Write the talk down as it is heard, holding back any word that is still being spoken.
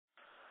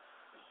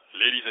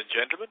Ladies and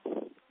gentlemen,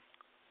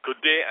 good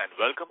day and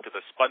welcome to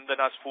the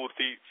Spandana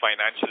Sphoorthy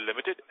Financial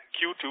Limited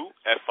Q2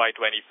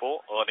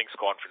 FY2024 earnings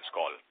conference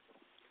call.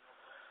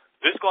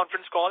 This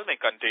conference call may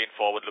contain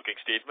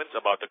forward-looking statements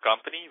about the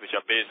company which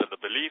are based on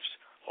the beliefs,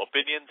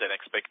 opinions and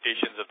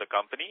expectations of the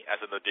company as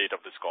on the date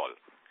of this call.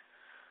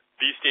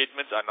 These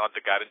statements are not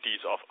the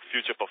guarantees of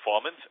future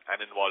performance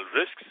and involve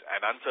risks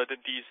and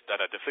uncertainties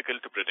that are difficult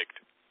to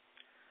predict.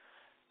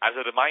 As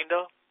a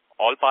reminder,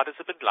 all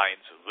participant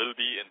lines will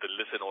be in the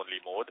listen-only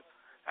mode,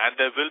 and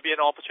there will be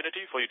an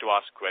opportunity for you to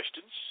ask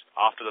questions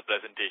after the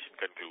presentation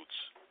concludes.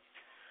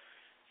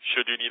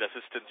 Should you need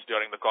assistance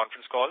during the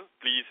conference call,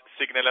 please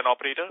signal an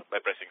operator by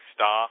pressing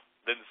star,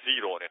 then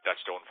 0 on your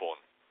touchtone phone.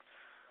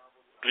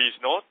 Please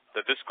note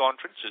that this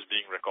conference is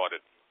being recorded.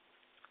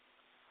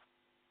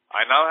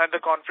 I now hand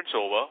the conference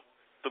over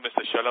to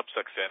Mr. Shalabh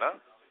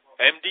Saxena,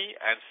 MD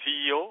and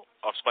CEO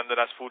of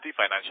Spandana Sphoorthy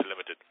Financial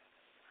Limited.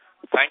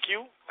 Thank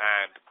you,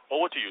 and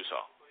over to you,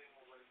 sir.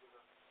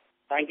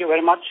 Thank you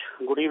very much.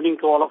 Good evening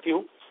to all of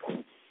you.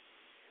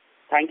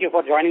 Thank you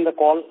for joining the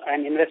call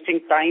and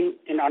investing time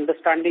in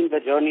understanding the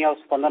journey of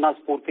Spandana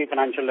Sphoorthy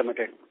Financial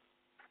Limited.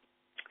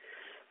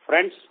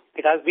 Friends,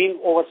 it has been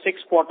over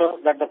 6 quarters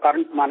that the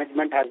current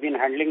management has been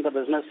handling the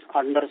business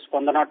under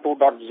Spandana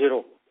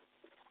 2.0.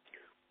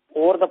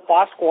 Over the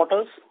past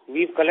quarters,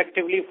 we've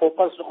collectively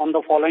focused on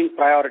the following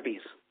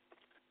priorities.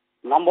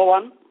 Number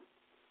 1,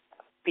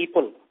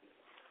 people,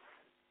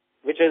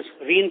 which is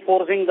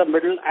reinforcing the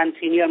middle and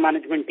senior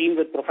management team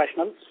with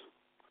professionals.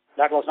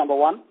 That was number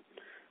 1.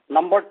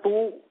 Number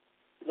 2,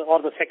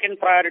 the second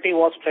priority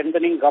was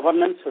strengthening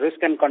governance, risk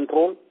and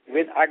control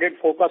with added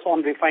focus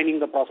on refining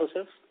the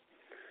processes.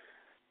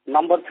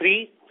 Number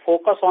 3,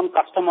 focus on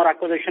customer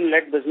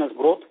acquisition-led business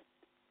growth.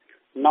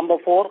 Number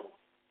 4,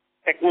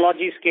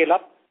 technology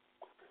scale-up.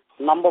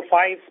 Number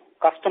 5,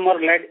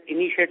 customer-led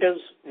initiatives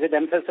with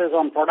emphasis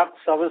on products,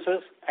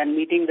 services and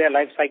meeting their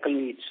life cycle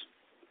needs.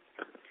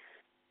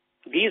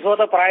 These were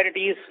the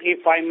priorities,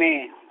 if I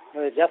may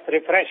just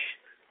refresh,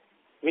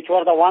 which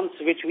were the ones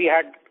which we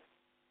had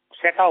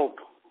set out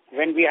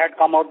when we had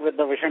come out with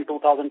the Vision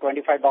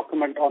 2025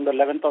 document on the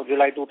 11th of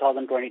July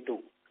 2022.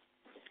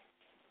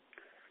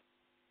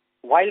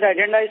 While the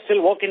agenda is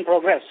still work in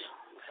progress,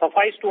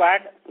 suffice to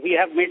add, we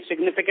have made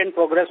significant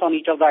progress on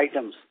each of the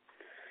items.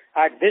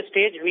 At this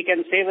stage, we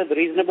can say with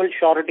reasonable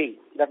surety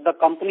that the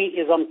company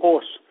is on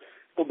course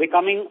to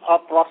becoming a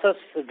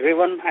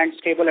process-driven and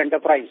stable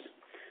enterprise,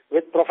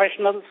 with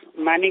professionals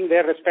manning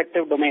their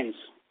respective domains.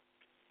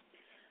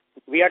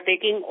 We are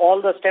taking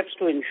all the steps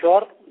to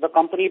ensure the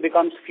company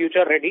becomes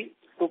future-ready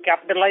to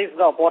capitalize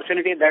the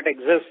opportunity that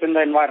exists in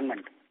the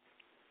environment.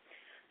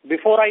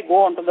 Before I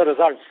go on to the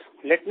results,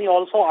 let me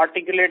also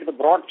articulate the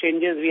broad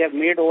changes we have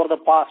made over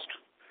the past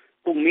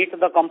to make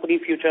the company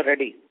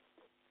future-ready.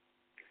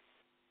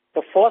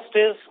 The first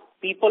is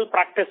people,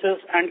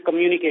 practices and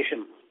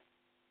communication.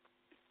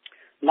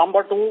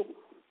 Number 2,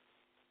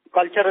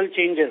 cultural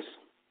changes.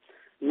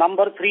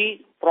 Number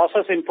 3,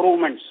 process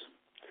improvements.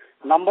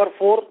 Number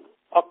 4,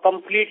 a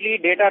completely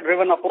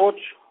data-driven approach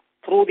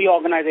through the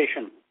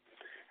organization.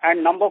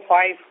 And number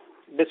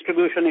 5,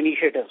 distribution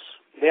initiatives.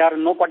 They are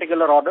in no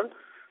particular order.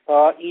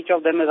 Each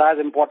of them is as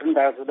important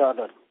as the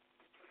other.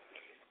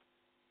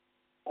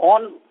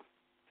 On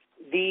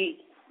the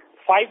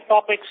 5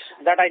 topics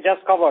that I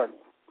just covered,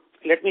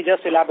 let me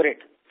just elaborate.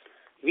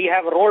 We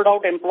have rolled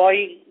out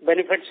employee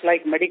benefits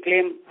like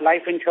Mediclaim,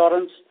 life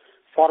insurance,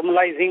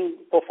 formalizing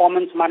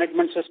performance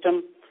management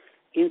system,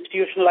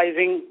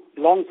 institutionalizing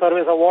long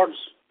service awards,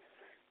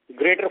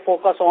 greater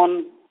focus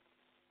on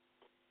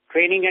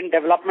training and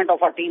development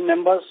of our team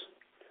members,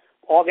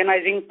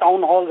 organizing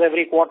town halls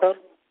every quarter,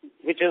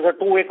 which is a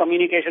two-way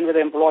communication with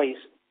employees,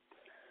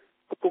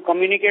 to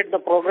communicate the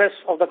progress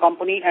of the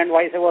company and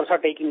vice versa,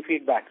 taking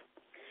feedback.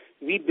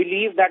 We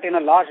believe that in a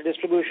large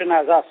distribution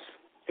as us,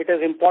 it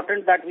is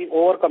important that we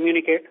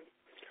over-communicate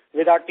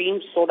with our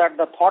teams so that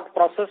the thought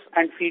process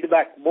and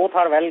feedback both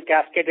are well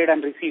cascaded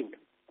and received.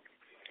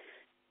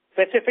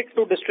 Specific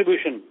to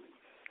distribution,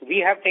 we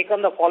have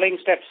taken the following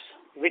steps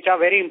which are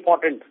very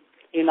important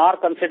in our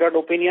considered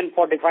opinion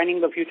for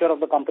defining the future of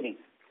the company.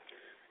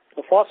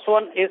 The first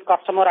one is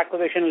customer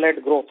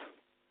acquisition-led growth.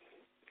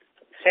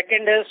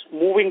 Second is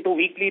moving to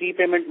weekly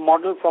repayment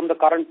model from the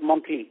current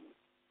monthly.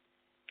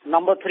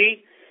 Number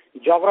 3,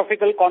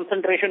 geographical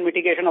concentration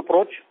mitigation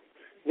approach,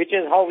 which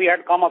is how we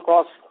had come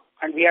across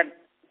and we had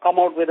come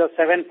out with a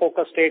 7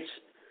 focus states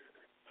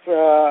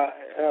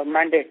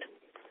mandate.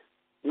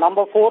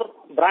 Number 4,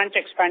 branch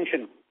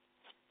expansion.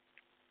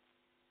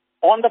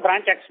 On the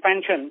branch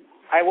expansion,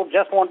 I would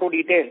just want to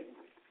detail.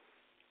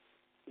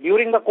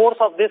 During the course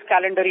of this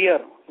calendar year,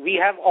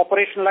 we have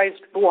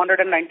operationalized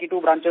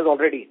 292 branches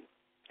already.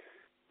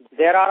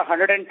 There are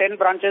 110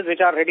 branches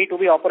which are ready to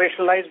be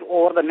operationalized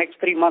over the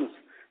next 3 months,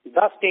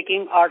 thus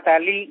taking our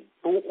tally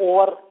to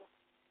over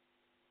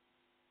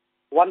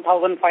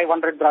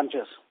 1,500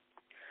 branches.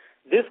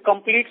 This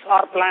completes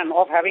our plan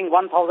of having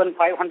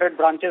 1,500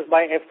 branches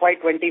by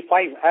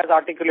FY25 as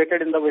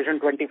articulated in the Vision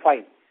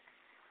 25.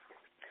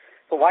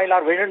 So while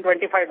our Vision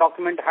 25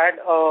 document had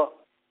a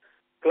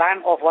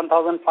plan of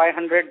 1,500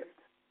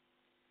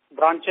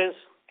 branches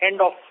end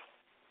of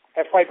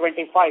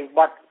FY25,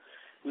 but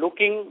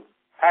looking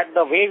at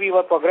the way we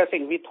were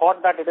progressing, we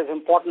thought that it is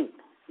important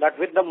that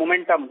with the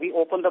momentum, we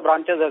open the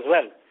branches as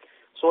well,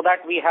 so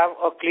that we have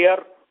a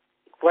clear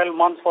 12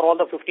 months for all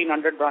the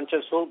 1,500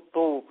 branches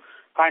to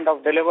kind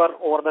of deliver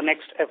over the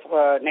next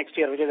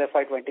year, which is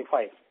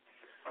FY25.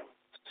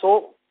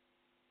 So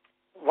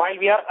while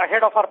we are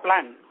ahead of our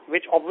plan,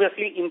 which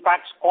obviously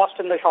impacts cost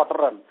in the shorter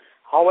run,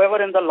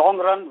 however, in the long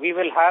run, we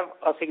will have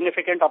a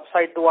significant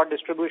upside to our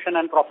distribution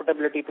and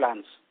profitability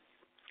plans.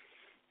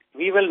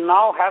 We will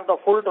now have the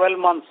full 12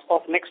 months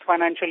of next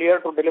financial year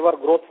to deliver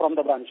growth from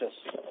the branches.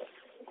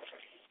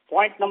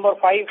 Point number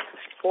 5,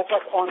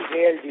 focus on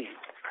JLG.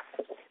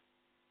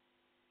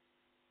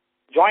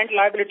 Joint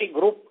liability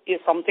group is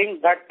something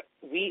that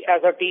we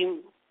as a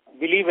team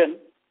believe in,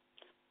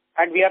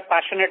 and we are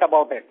passionate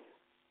about it.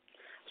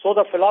 So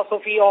the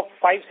philosophy of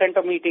 5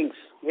 center meetings,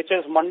 which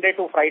is Monday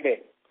to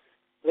Friday,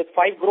 with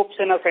 5 groups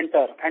in a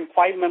center and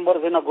 5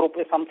 members in a group,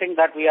 is something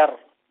that we are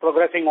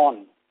progressing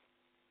on.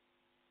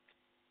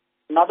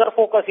 Another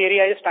focus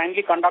area is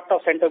timely conduct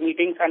of center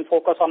meetings and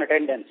focus on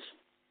attendance.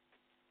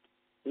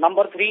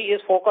 Number 3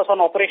 is focus on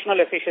operational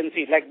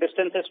efficiency, like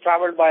distances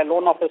traveled by a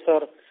loan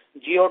officer,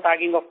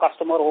 geo-tagging of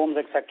customer homes,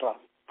 etc.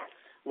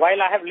 While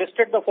I have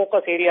listed the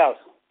focus areas,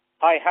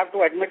 I have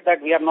to admit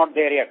that we are not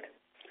there yet.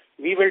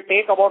 We will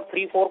take about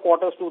 3-4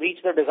 quarters to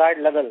reach the desired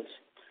levels.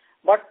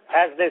 But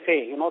as they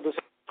say, this is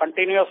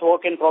continuous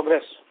work in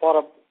progress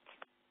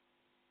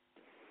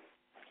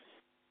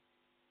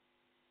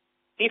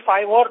If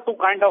I were to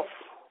kind of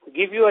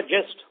give you a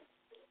gist,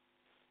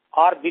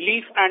 our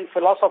belief and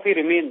philosophy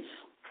remains.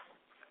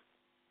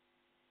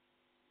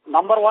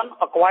 Number 1,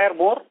 acquire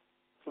more,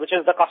 which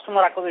is the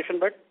customer acquisition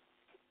bit.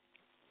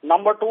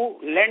 Number 2,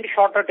 lend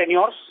shorter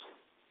tenures,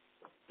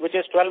 which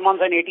is 12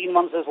 months and 18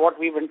 months is what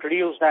we've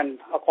introduced, and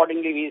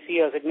accordingly we see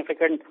a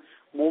significant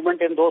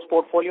movement in those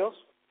portfolios.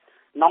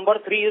 Number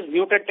 3 is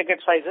muted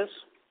ticket sizes.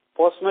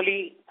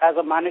 Personally, as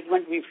a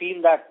management, we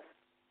feel that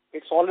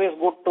it's always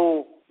good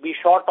to be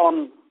short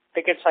on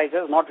ticket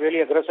sizes, not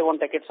really aggressive on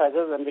ticket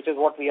sizes, and which is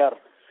what we are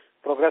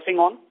progressing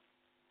on.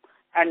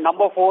 And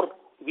number 4,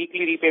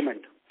 weekly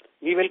repayment.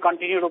 We will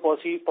continue to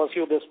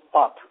pursue this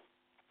path.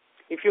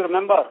 If you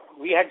remember,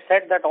 we had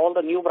said that all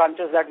the new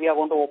branches that we are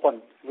going to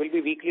open will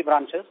be weekly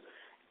branches,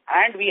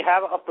 and we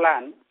have a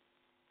plan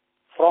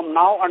from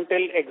now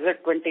until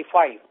exit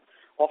 25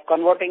 of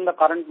converting the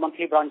current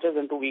monthly branches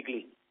into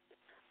weekly.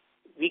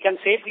 We can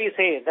safely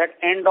say that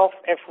end of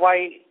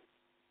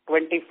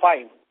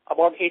FY25,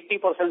 about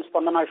 80%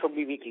 Spandana should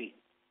be weekly.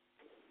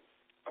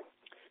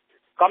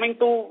 Coming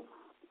to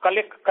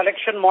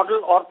collection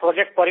model or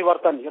project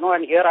parivartan,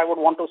 and here I would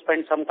want to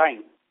spend some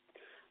time.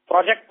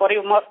 Project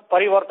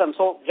parivartan.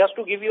 So just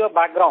to give you a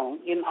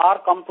background, in our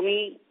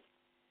company,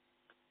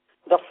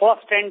 the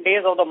first 10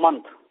 days of the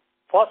month,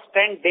 first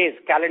 10 days,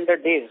 calendar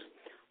days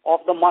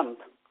of the month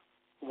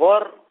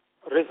were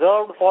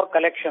reserved for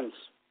collections,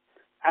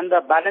 and the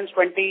balance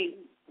 20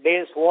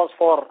 days was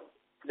for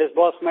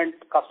disbursement,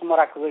 customer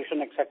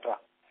acquisition, etc.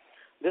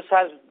 This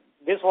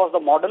was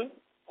the model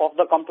of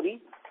the company,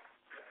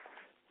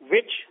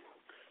 which,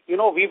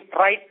 we've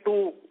tried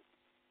to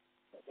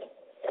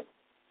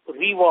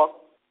rework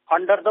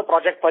under the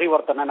project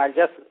parivartan, and I'll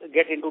just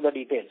get into the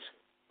details.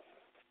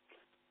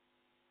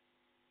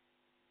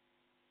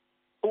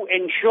 To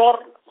ensure,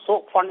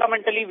 so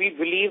fundamentally we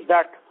believe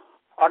that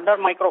under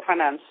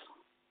microfinance,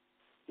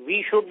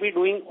 we should be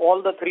doing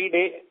all the three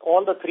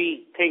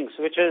things,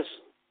 which is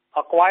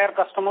acquire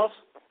customers,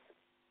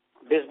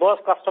 disburse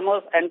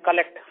customers, and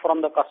collect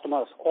from the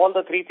customers. All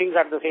the 3 things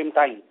at the same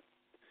time.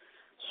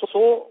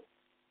 So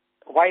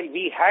while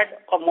we had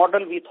a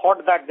model, we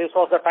thought that this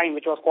was the time,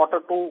 which was quarter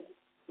 2,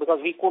 because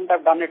we couldn't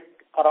have done it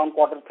around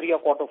quarter 3 or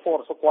quarter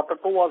 4. So quarter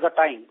 2 was the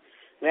time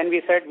when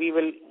we said we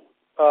will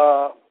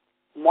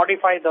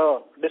modify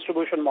the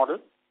distribution model.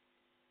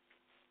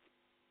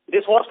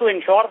 This was to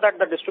ensure that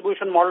the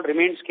distribution model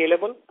remains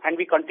scalable, and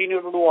we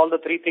continue to do all the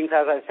 3 things,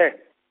 as I said,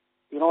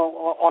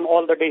 on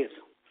all the days.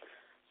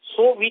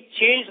 So we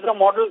changed the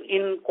model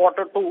in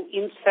quarter 2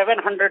 in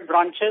 700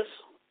 branches,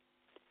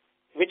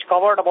 which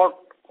covered about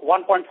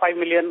 1.5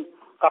 million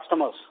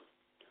customers.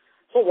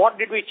 So what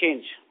did we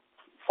change?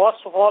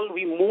 First of all,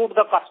 we moved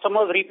the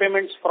customers'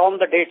 repayments from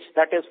the dates,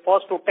 that is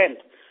 1st to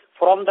 10th,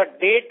 from the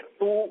date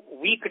to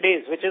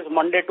weekdays, which is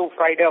Monday to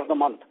Friday of the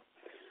month,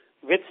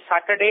 with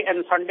Saturday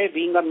and Sunday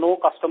being a no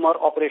customer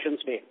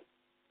operations day.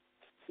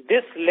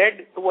 This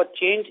led to a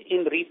change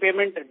in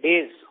repayment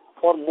days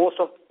for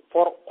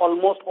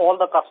almost all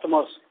the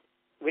customers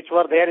which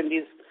were there in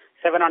these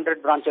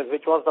 700 branches,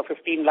 which was the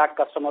 15 lakh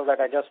customers that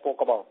I just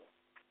spoke about.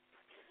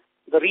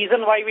 The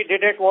reason why we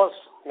did it was,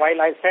 while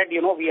I said,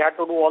 we had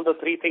to do all the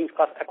 3 things,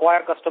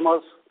 acquire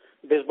customers,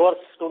 disburse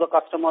to the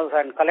customers,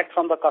 and collect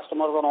from the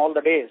customers on all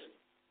the days.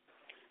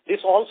 This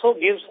also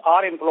gives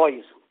our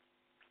employees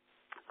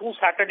 2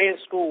 Saturdays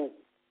to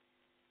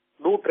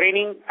do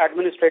training,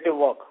 administrative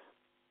work.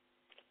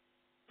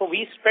 So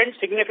we spent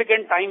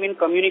significant time in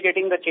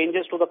communicating the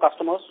changes to the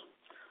customers.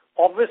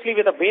 Obviously,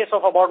 with a base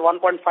of about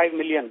 1.5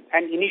 million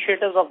and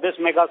initiatives of this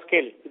mega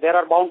scale, there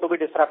are bound to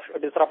be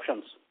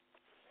disruptions.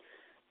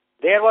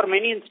 There were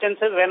many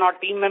instances when our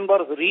team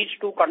members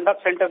reached to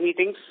conduct center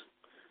meetings,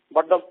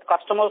 but the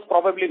customers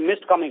probably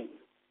missed coming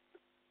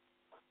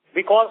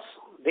because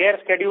their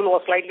schedule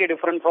was slightly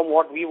different from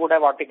what we would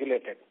have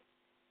articulated.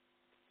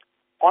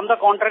 On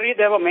the contrary,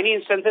 there were many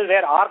instances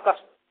where our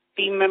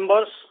team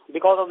members,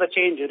 because of the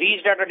change,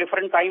 reached at a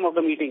different time of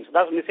the meetings,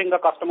 thus missing the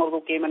customers who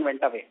came and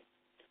went away.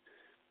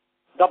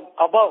 The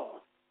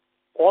above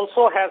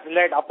also has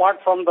led,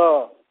 apart from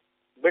the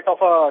bit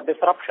of a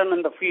disruption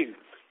in the field,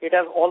 it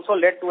has also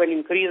led to an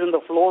increase in the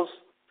flows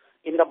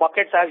in the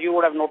buckets, as you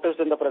would have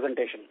noticed in the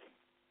presentation.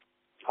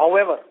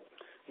 However,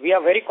 we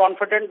are very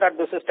confident that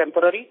this is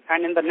temporary,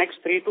 and in the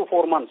next 3 to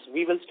 4 months,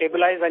 we will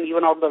stabilize and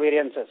even out the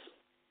variances.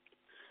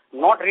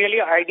 Not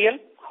really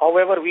ideal,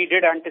 however, we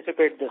did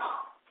anticipate this.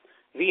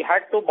 We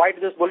had to bite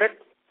this bullet,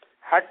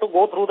 had to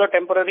go through the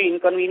temporary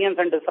inconvenience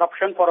and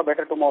disruption for a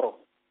better tomorrow.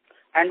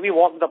 And we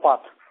walked the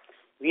path.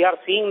 We are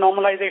seeing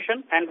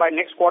normalization, and by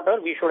next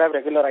quarter, we should have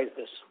regularized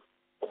this.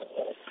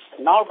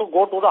 Now to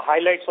go to the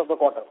highlights of the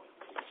quarter.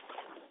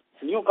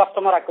 New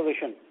customer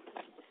acquisition.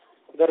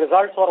 The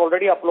results were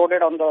already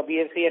uploaded on the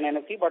BSE and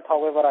NSE, but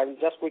however, I will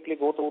just quickly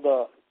go through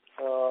the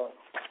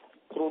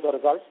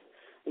results.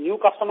 New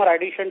customer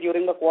addition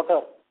during the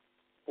quarter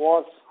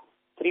was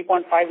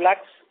 3.5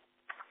 lakhs,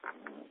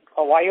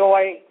 a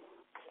YOY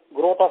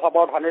growth of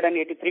about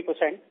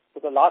 183%. So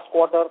the last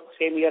quarter,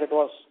 same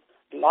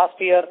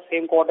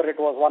quarter, it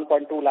was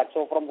 1.2 lakhs.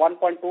 So from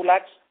 1.2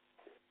 lakhs,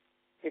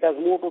 it has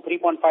moved to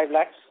 3.5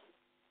 lakhs.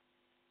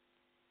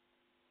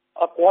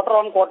 A quarter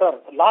on quarter,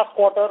 last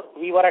quarter,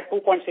 we were at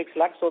 2.6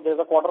 lakhs, so there's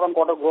a quarter on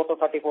quarter growth of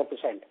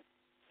 34%.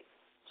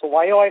 So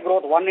YOY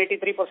growth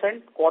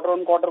 183%, quarter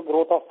on quarter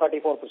growth of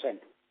 34%.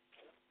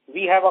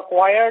 We have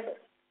acquired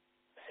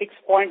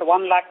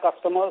 6.1 lakh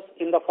customers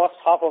in the first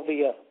half of the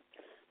year,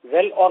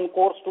 well on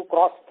course to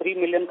cross 3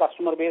 million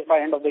customer base by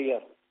end of the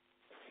year.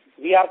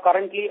 We are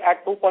currently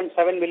at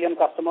 2.7 million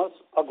customers,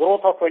 a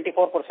growth of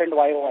 24%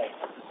 YOY,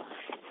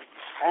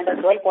 and a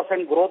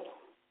 12% growth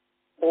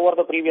over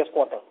the previous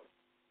quarter.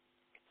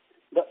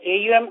 The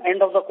AUM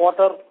end of the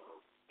quarter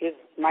is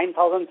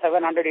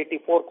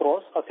 9,784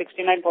 crores, a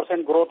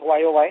 69% growth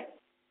YOY,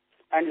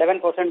 and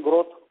 11%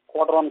 growth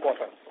quarter on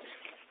quarter.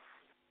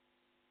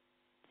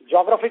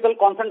 Geographical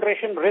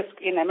concentration risk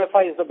in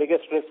MFI is the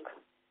biggest risk.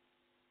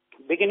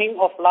 Beginning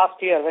of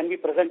last year, when we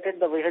presented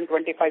the Vision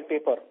 25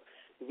 paper,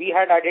 we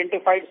had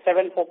identified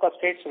 7 focus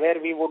states where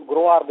we would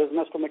grow our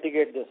business to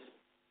mitigate this.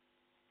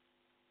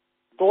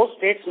 Those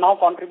states now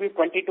contribute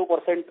 22%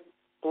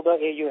 to the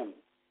AUM.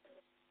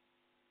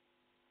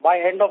 By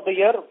end of the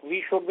year,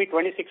 we should be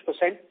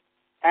 26%,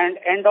 and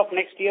end of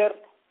next year,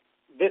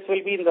 this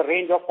will be in the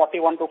range of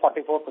 41 to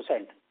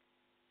 44%.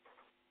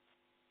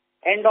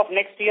 End of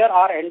next year,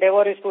 our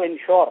endeavor is to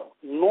ensure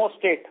no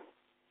state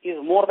is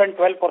more than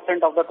 12%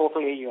 of the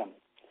total AUM.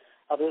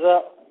 This is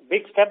a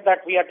big step that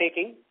we are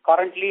taking.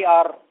 Currently,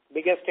 our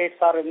biggest states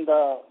are in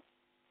the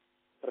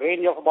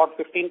range of about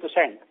 15%,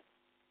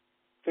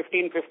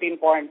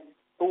 15.2,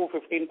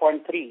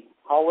 15.3.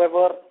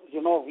 However,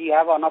 we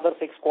have another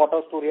 6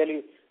 quarters to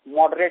really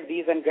moderate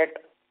these and get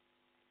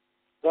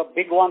the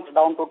big ones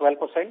down to 12%.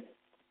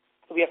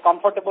 So we are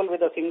comfortable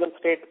with a single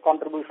state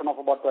contribution of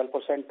about 12%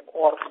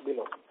 or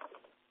below.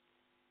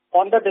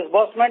 On the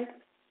disbursement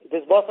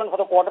for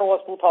the quarter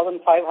was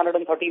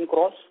 2,513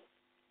 crores.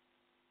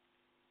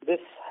 This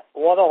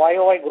was a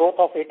YOY growth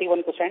of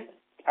 81%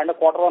 and a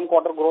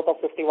quarter-on-quarter growth of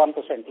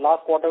 51%.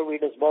 Last quarter we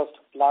disbursed,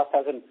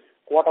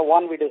 quarter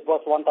 1 we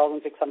disbursed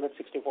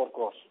 1,664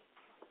 crores.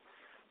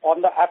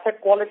 On the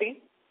asset quality,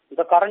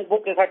 the current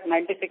book is at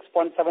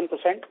 96.7%.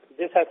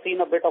 This has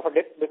seen a bit of a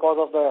dip because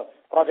of the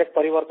project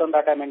Parivartan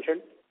that I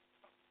mentioned.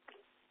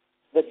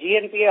 The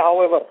GNPA,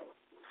 however,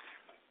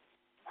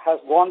 has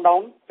gone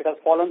down. It has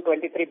fallen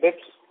 23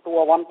 bips to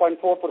a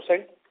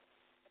 1.4%.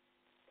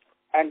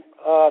 And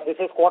this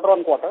is quarter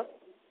on quarter.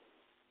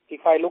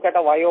 If I look at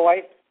a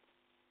YOY,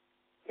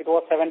 it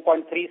was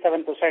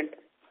 7.37%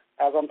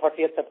 as on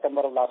 30th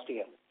September of last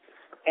year.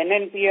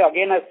 NNPA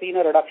again has seen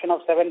a reduction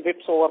of 7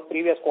 bips over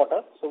previous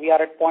quarter, so we are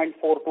at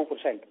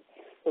 0.42%.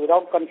 So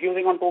without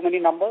confusing on too many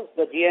numbers,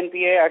 the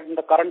GNPA in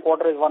the current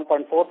quarter is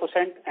 1.4%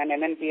 and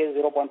NNPA is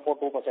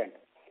 0.42%.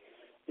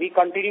 We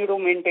continue to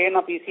maintain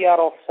a PCR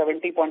of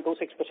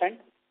 70.26%.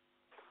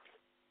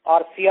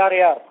 Our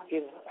CRAR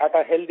is at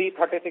a healthy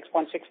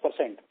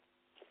 36.6%,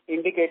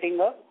 indicating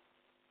a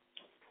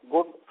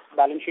good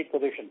balance sheet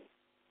position.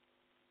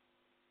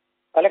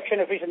 Collection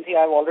efficiency,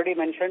 I have already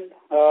mentioned.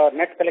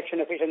 Net collection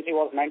efficiency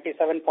was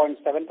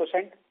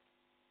 97.7%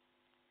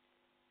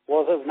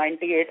 versus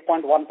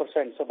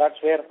 98.1%. So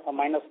that's where a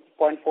minus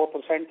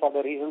 0.4% for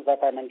the reasons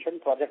that I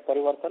mentioned, Project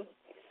Parivartan.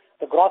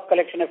 The gross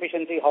collection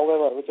efficiency,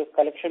 however, which is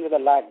collection with a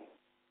lag,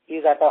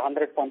 is at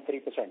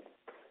 100.3%.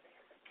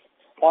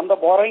 On the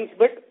borrowings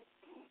bit,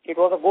 it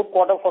was a good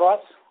quarter for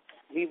us.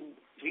 We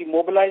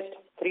mobilized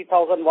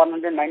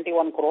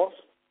 3,191 crores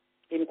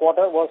in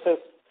quarter versus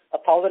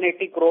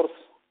 1,080 crores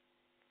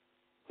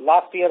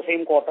last year,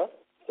 same quarter,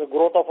 a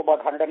growth of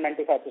about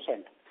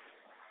 195%.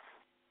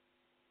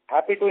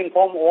 Happy to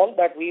inform all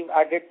that we've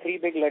added 3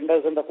 big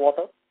lenders in the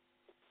quarter: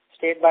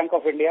 State Bank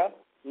of India,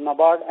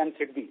 NABARD and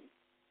SIDBI.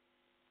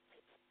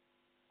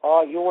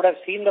 You would have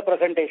seen the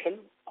presentation.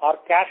 Our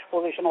cash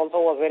position also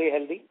was very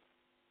healthy.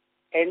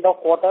 End of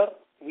quarter,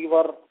 we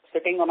were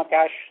sitting on a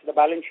cash. The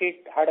balance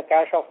sheet had a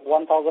cash of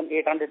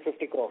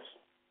 1,850 crores.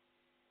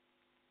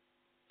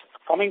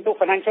 Coming to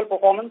financial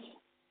performance,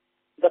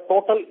 the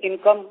total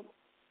income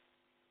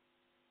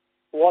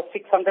was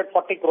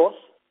 640 crores,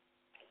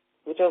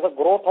 which was a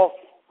growth of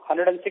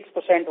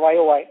 106%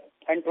 YOY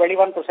and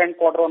 21%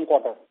 quarter on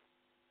quarter.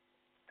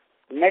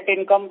 Net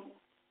income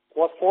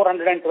was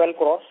 412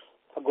 crores,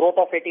 a growth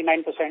of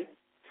 89%.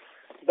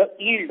 The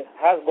yield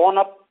has gone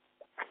up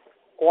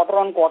quarter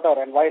on quarter,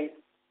 and while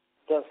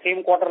the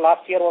same quarter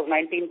last year was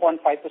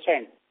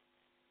 19.5%,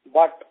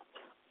 but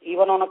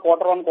even on a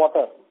quarter on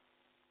quarter,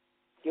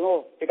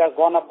 it has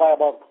gone up by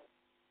about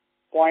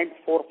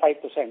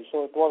 0.45%.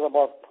 So it was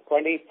about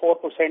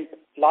 24%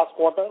 last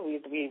quarter.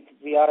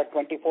 We are at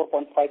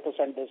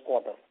 24.5% this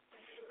quarter.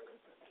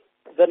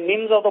 The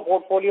NIMs of the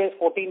portfolio is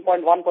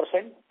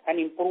 14.1%, an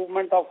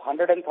improvement of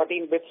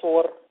 113 bits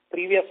over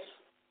previous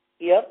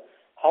year.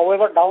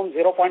 However, down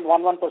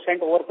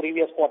 0.11% over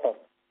previous quarter.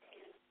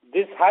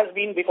 This has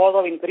been because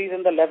of increase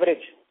in the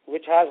leverage,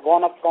 which has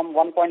gone up from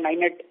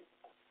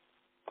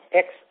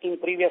 1.98x in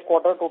previous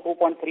quarter to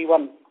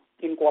 2.31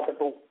 in quarter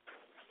 2.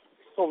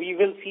 So we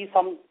will see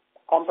some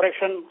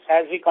compression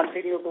as we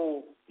continue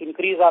to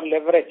increase our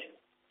leverage.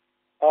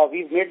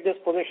 We've made this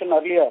position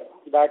earlier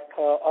that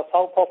a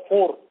south of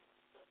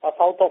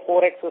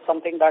 4x is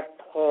something that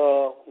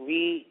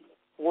we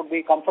would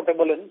be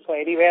comfortable in. So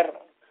anywhere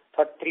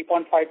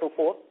 3.5 to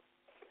 4.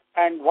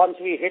 And once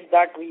we hit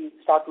that, we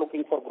start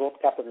looking for growth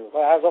capital.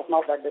 So as of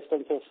now, that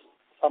distance is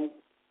some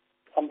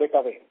bit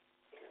away.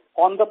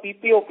 On the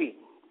PPOP,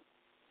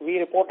 we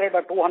reported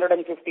a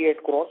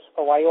 258 crores,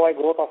 a YOY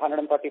growth of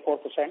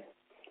 134%,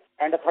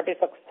 and a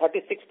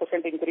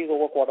 36% increase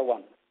over quarter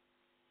 1.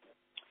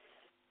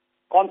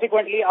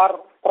 Consequently, our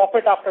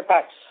profit after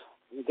tax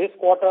this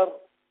quarter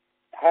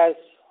has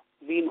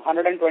been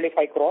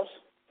 125 crores,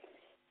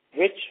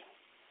 which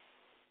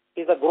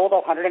is a growth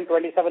of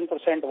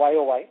 127%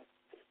 YOY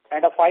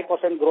and a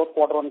 5% growth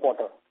quarter on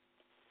quarter.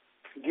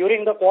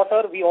 During the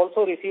quarter, we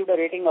also received a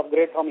rating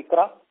upgrade from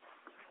ICRA.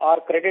 Our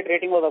credit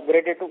rating was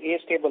upgraded to A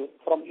stable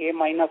from A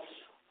minus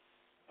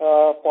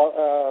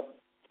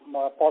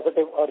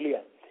positive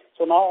earlier.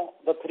 So now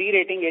the 3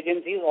 rating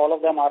agencies, all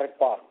of them are at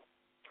par.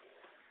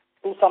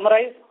 To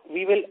summarize,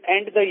 we will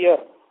end the year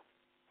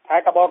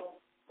at about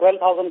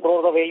 12,000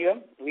 crores of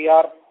AUM. We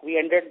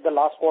ended the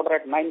last quarter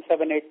at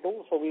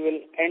 9,782. So we will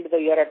end the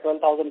year at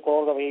 12,000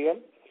 crores of AUM,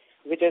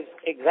 which is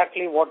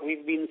exactly what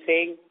we've been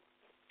saying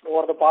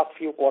over the past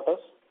few quarters.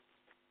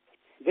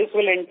 This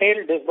will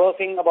entail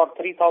disbursing about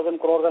 3,000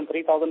 crores and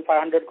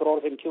 3,500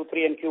 crores in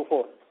Q3 and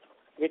Q4,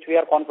 which we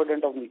are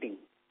confident of meeting.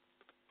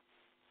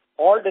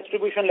 All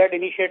distribution-led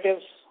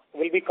initiatives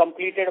will be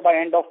completed by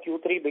end of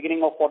Q3,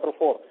 beginning of quarter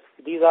 4.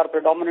 These are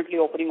predominantly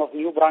opening of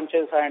new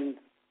branches and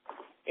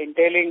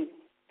entailing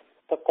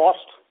the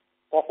cost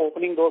of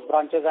opening those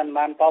branches and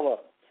manpower,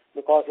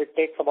 because it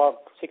takes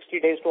about 60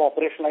 days to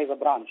operationalize a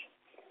branch.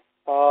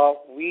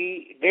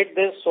 We did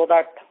this so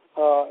that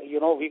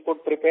we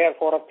could prepare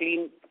for a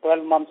clean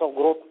 12 months of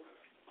growth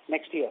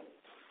next year.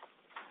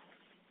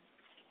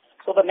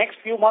 So the next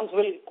few months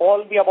will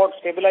all be about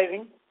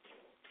stabilizing.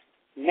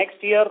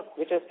 Next year,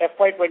 which is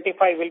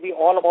FY25, will be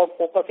all about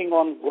focusing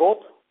on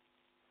growth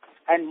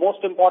and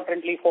most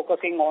importantly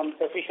focusing on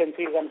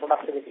efficiencies and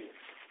productivity.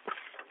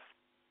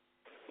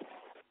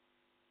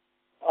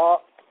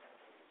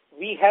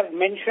 We have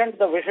mentioned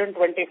the Vision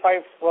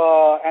 25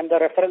 and the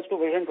reference to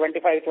Vision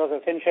 25, which was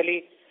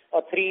essentially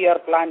a 3-year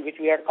plan which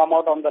we had come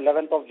out on the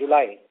 11th of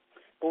July,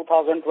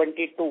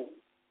 2022,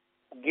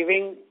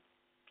 giving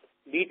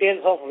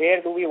details of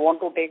where do we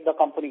want to take the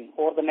company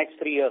over the next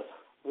 3 years,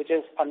 which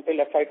is until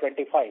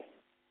FY25.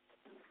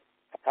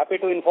 Happy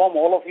to inform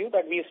all of you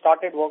that we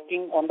started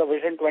working on the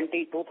Vision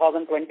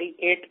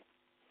 2028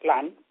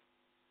 plan.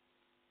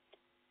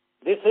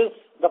 This is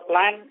the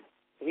plan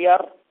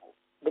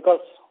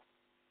because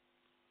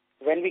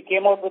when we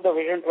came out with the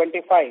Vision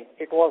 25,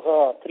 it was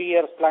a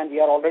 3-year plan.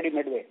 We are already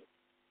midway.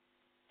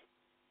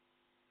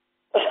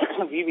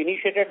 We've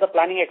initiated the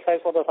planning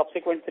exercise for the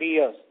subsequent 3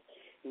 years.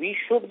 We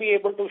should be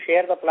able to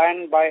share the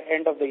plan by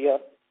end of the year.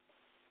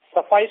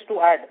 Suffice to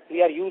add,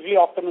 we are hugely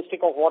optimistic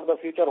of what the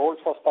future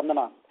holds for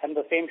Spandana, and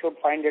the same should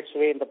find its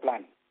way in the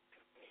plan.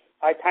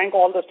 I thank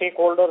all the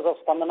stakeholders of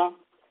Spandana,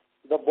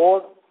 the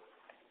board,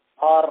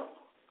 our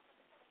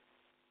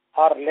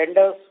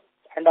lenders,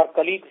 and our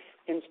colleagues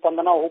in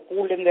Spandana who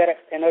pooled in their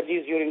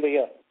energies during the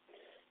year.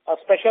 A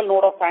special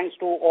note of thanks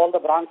to all the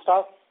branch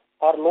staff,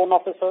 our loan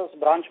officers,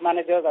 branch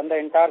managers, and the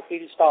entire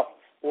field staff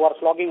who are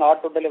slogging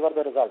hard to deliver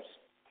the results.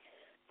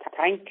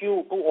 Thank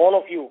you to all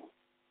of you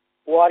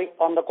who are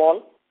on the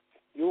call.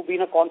 You've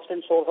been a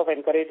constant source of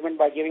encouragement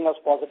by giving us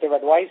positive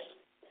advice,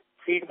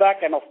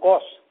 feedback, and of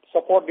course,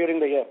 support during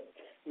the year.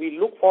 We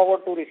look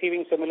forward to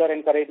receiving similar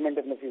encouragement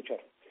in the future.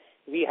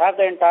 We have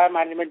the entire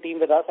management team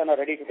with us and are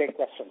ready to take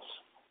questions.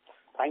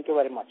 Thank you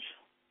very much.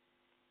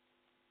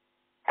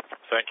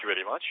 Thank you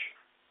very much.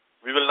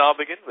 We will now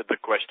begin with the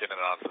question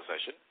and answer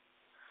session.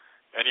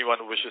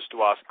 Anyone who wishes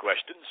to ask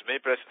questions may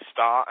press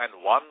star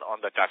and 1 on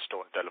the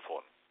touchtone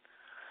telephone.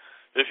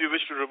 If you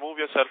wish to remove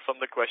yourself from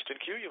the question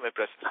queue, you may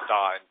press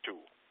star and 2.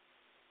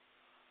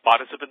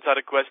 Participants are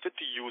requested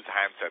to use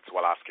handsets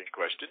while asking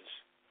questions.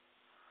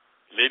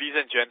 Ladies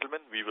and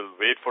gentlemen, we will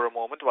wait for a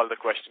moment while the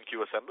question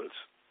queue assembles.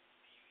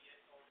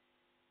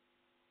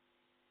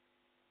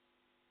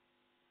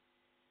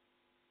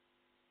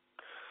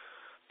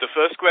 The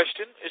first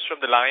question is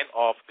from the line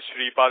of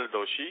Shripal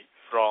Doshi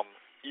from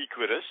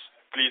Equirus.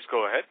 Please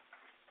go ahead.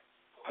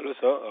 Hello,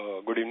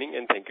 sir. Good evening,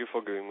 and thank you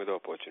for giving me the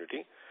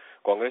opportunity.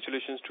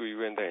 Congratulations to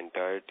you and the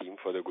entire team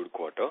for the good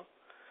quarter.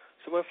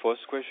 So my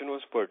first question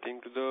was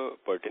pertaining to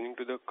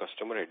the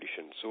customer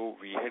addition. So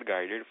we had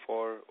guided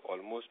for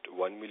almost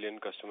 1 million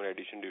customer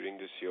addition during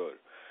this year,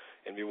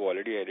 and we've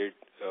already added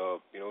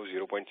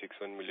 0.61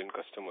 million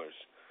customers.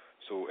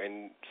 So,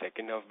 and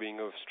second half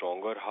being a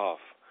stronger half,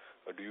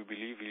 do you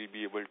believe we'll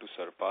be able to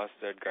surpass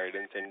that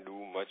guidance and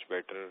do much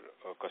better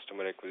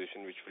customer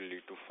acquisition, which will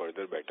lead to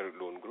further better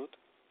loan growth?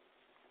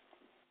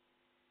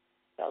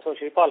 So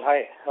Shripal,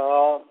 hi.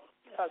 So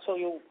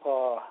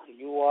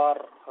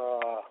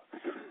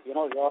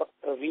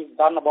we've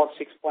done about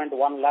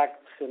 6.1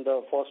 lakhs in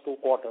the first 2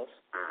 quarters.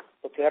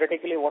 So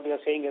theoretically, what you're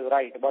saying is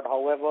right. But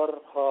however,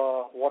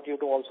 what you have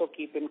to also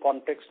keep in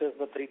context is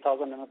the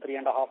 3,000 and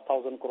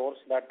 3,500 crores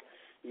that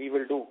we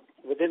will do.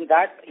 Within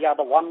that,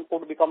 the 1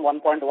 could become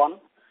 1.1,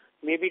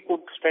 maybe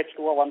could stretch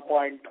to a 1.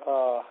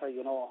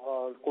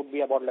 Could be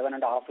about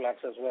 11.5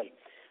 lakhs as well.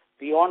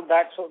 Beyond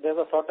that, so there's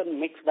a certain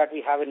mix that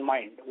we have in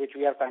mind, which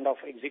we have kind of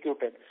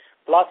executed.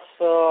 Plus,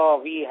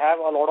 we have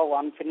a lot of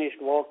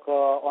unfinished work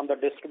on the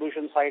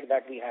distribution side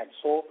that we had.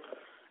 So,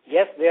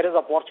 yes, there is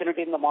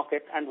opportunity in the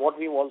market, and what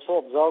we've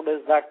also observed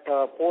is that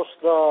post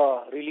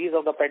the release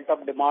of the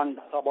pent-up demand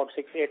about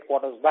 6-8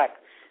 quarters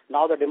back,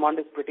 now the demand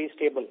is pretty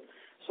stable.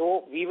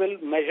 So, we will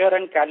measure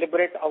and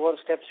calibrate our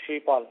steps,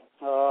 Shripal.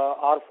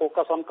 Our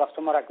focus on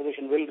customer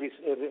acquisition will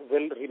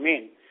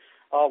remain.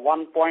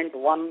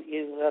 1.1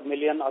 is a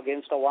million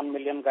against a 1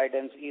 million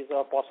guidance is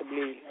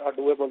possibly a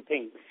doable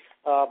thing.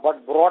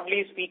 But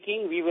broadly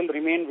speaking, we will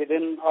remain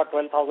within a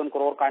 12,000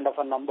 crore kind of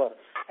a number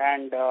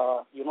and,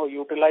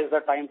 utilize the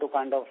time to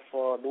kind of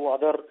do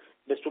other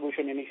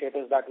distribution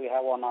initiatives that we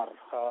have on our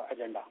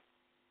agenda.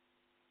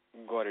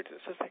 Got it.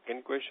 So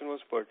second question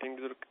was pertaining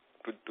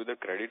to the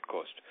credit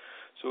cost.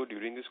 So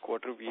during this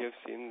quarter, we have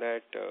seen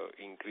that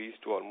increase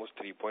to almost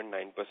 3.9%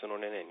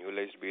 on an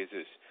annualized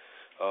basis.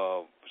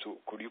 So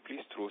could you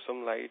please throw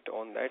some light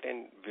on that,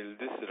 and will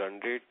this run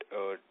rate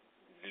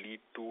lead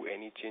to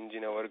any change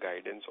in our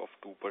guidance of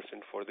 2%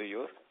 for the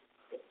year?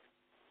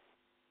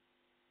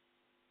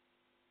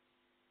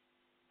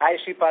 Hi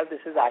Shripal, this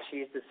is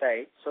Ashish this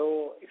side.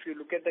 So if you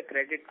look at the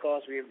credit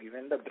cost, we have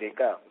given the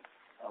breakup.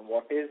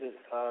 What is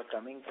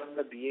coming from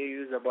the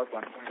BAU is about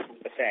 1.2%.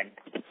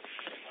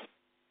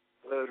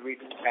 We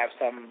do have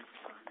some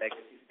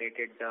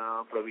legislated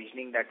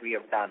provisioning that we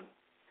have done,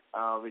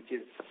 which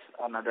is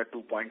another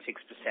 2.6%.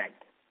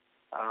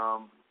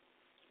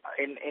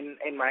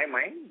 In my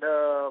mind,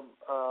 the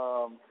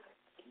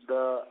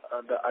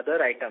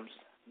other items,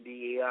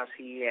 the ARC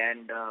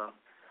and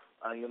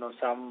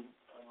some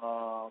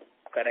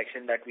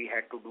correction that we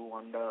had to do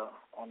on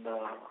the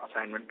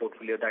assignment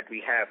portfolio that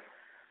we have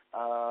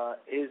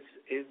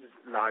is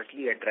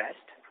largely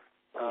addressed.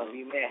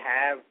 We may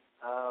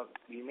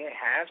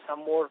have some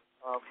more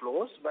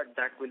flows, but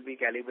that will be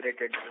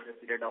calibrated over a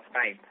period of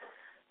time.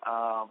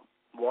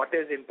 What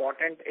is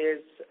important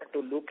is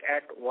to look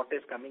at what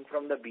is coming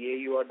from the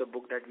BAU or the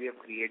book that we have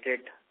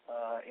created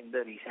in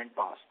the recent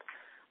past,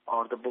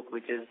 or the book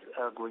which is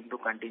going to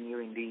continue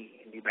in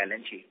the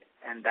balance sheet,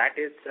 and that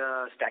is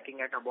stacking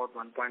at about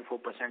 1.4%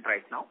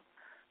 right now,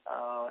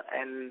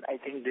 and I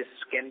think this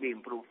can be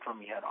improved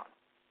from here on.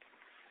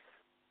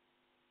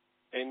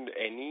 And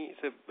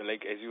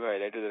as you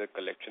highlighted that the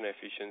collection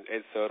efficiency,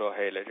 as Sir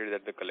highlighted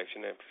that the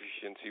collection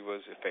efficiency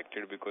was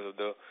affected because of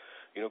the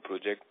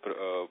project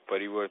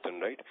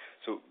Parivartan, right?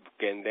 So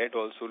can that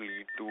also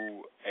lead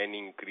to an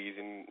increase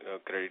in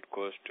credit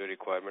cost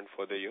requirement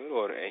for the year,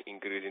 or an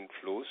increase in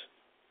flows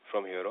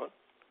from here on?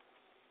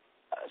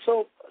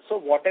 So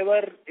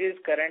whatever is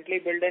currently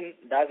built in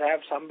does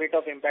have some bit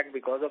of impact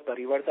because of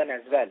Parivartan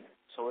as well.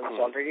 So it's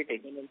already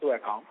taken into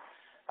account.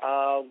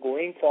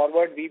 Going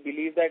forward, we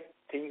believe that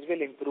things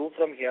will improve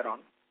from here on.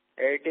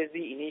 It is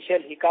the initial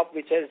hiccup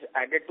which has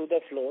added to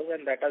the flows,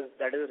 and that is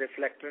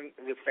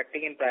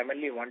reflecting in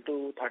primarily 1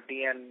 to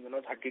 30 and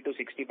 30 to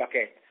 60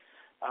 bucket.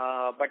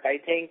 But I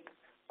think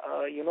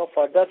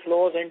further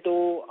flows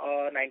into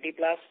 90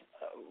 plus,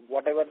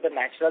 whatever the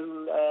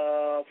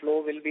natural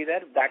flow will be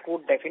there, that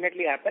would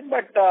definitely happen.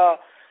 But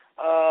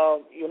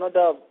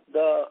the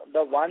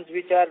ones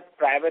which are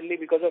primarily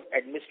because of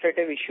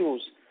administrative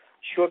issues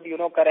should,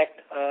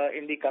 correct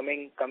in the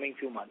coming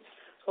few months.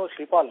 So,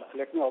 Shripal,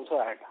 let me also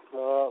add,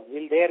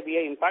 will there be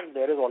an impact?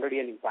 There is already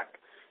an impact.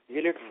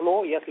 Will it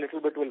flow? Yes, little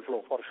bit will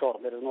flow, for sure.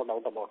 There is no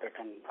doubt about it.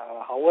 And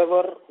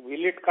however,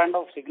 will it kind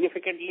of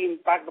significantly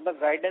impact the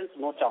guidance?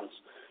 No chance.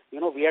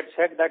 We had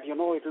said that, it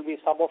will be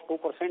sub of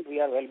 2%. We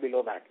are well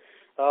below that.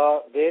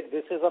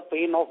 This is a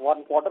pain of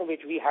one quarter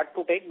which we had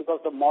to take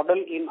because the model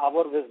in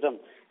our wisdom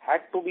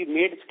had to be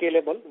made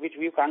scalable, which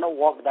we've kind of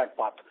walked that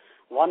path.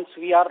 Once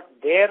we are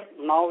there,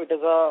 now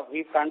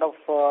we've kind of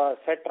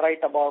set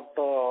right about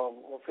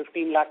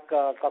 15 lakh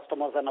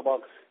customers and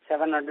about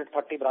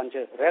 730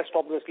 branches. Rest,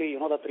 obviously,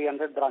 the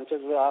 300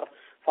 branches are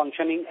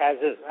functioning as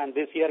is. And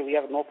this year we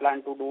have no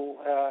plan to do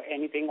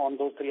anything on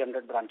those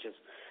 300 branches.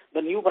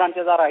 The new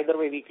branches are either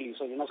way weekly.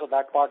 So, so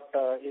that part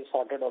is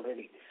sorted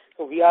already.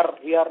 So we are,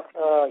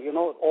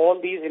 all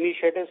these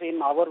initiatives in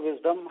our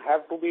wisdom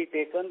have to be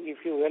taken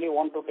if you really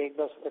want to take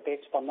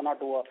Spandana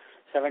to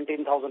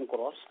 17,000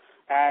 crores.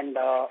 And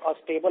a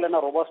stable and a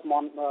robust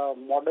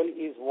model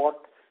is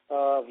what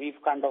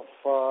we've kind of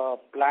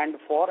planned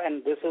for,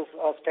 and this is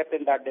a step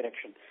in that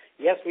direction.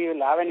 Yes, we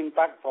will have an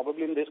impact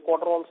probably in this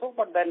quarter also,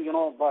 but then,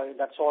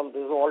 that's all,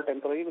 this is all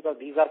temporary because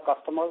these are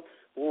customers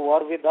who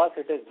were with us.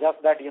 It is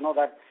just that,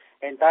 that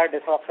entire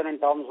disruption in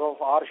terms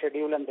of our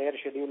schedule and their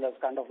schedule has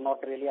kind of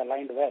not really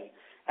aligned well.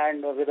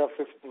 And with a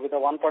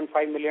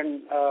 1.5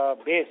 million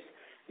base,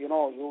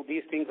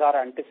 these things are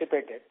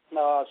anticipated.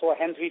 So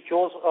hence we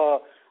chose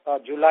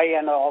July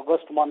and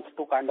August month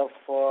to kind of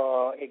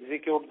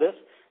execute this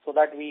so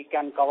that we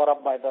can cover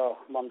up by the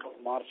month of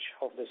March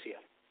of this year.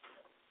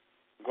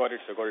 Got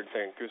it, sir. Got it.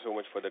 Thank you so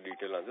much for the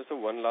detailed answer. So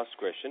one last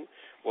question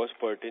was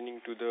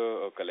pertaining to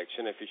the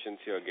collection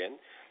efficiency again.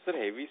 Sir,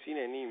 have we seen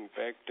any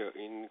impact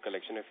in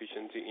collection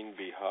efficiency in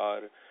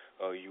Bihar,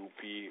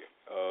 UP,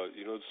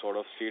 sort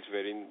of states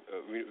wherein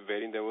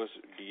there was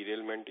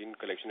derailment in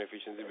collection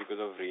efficiency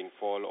because of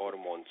rainfall or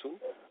monsoon?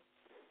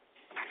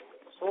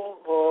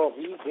 So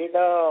we did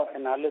an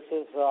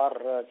analysis.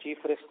 Our chief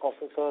risk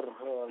officer,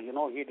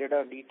 he did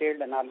a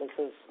detailed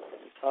analysis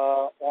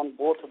on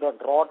both the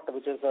drought,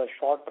 which is a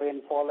short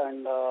rainfall,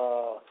 and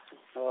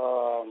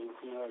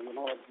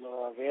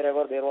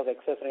wherever there was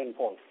excess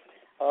rainfall.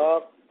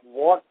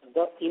 What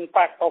the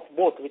impact of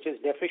both, which is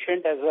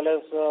deficient as well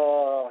as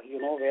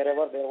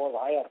wherever there was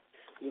higher,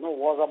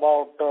 was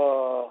about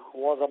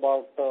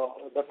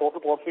the total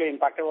portfolio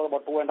impacted was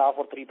about 2.5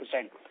 or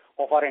 3%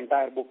 of our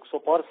entire book. So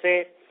per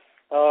se.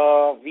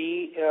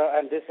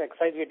 And this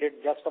exercise we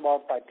did just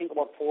about, I think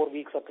about 4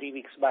 weeks or 3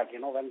 weeks back,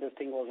 when this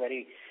thing was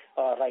very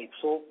ripe.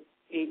 So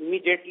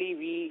immediately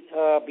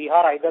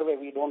Bihar, either way,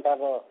 we don't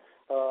have a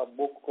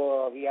book.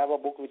 We have a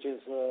book which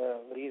is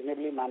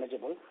reasonably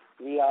manageable.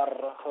 We are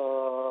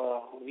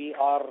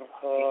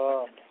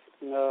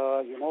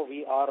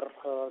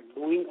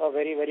doing a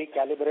very, very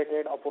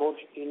calibrated approach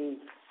in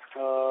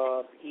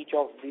each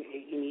of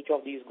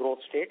these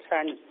growth states,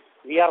 and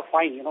we are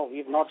fine.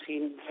 We've not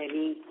seen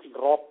any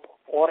drop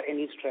or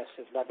any stress,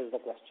 if that is the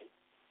question.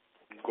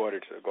 Got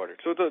it, sir. Got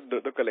it. So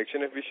the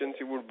collection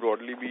efficiency would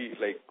broadly be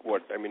like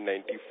what? I mean,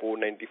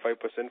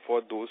 94-95%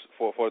 for those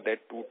for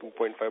that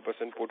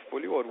 2.5%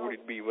 portfolio, or would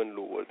it be even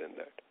lower than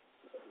that?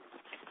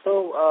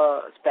 So,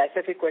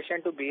 specific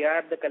question to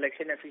Bihar, the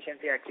collection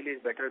efficiency actually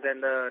is better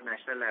than the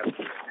national average, 98%.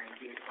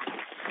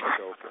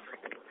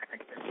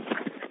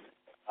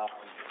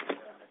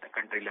 The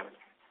country level.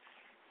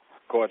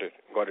 Got it,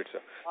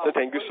 sir. So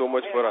thank you so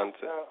much for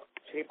answer.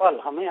 Shripal,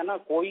 हमें है ना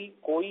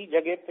कोई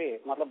जगह पे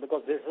मतलब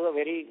because this is a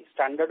very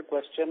standard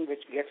question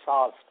which gets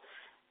asked.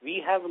 We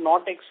have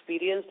not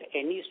experienced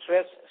any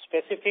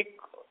specific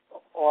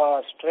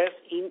stress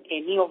in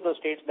any of the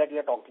states that we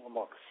are talking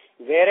about.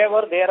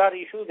 Wherever there are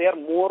issues, they are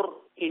more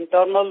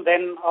internal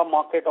than a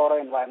market or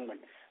an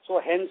environment. So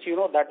hence,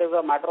 that is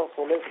a matter of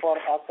solace for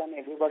us and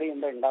everybody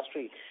in the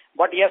industry.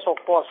 But yes, of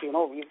course, we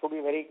have to be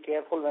very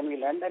careful when we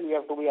lend, and we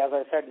have to be, as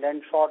I said,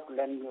 lend short,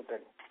 lend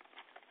muted.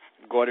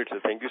 Got it, sir.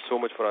 Thank you so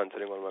much for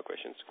answering all my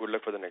questions. Good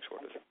luck for the next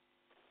quarter, sir.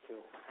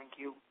 Thank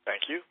you.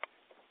 Thank you.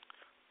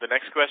 The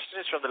next question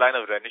is from the line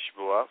of Renish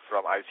Bua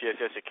from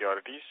ICICI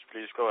Securities.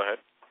 Please go ahead.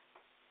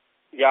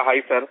 Yeah,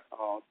 hi, sir.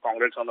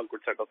 Congrats on a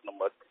good set of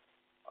numbers.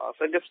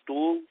 So just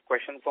two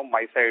questions from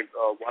my side.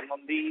 One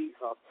on the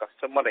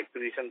customer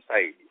acquisition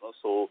side.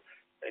 So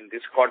in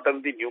this quarter,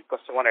 the new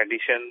customer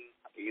addition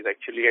is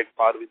actually at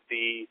par with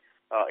the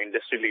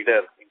industry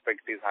leader. In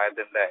fact, it is higher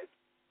than that.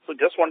 So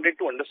just wanted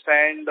to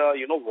understand,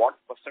 what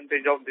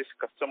percentage of this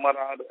customer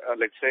are,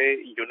 let's say,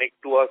 unique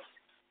to us,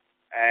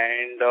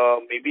 and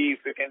maybe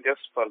if you can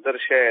just further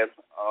share,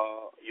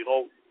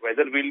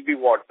 whether we'll be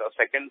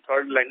second,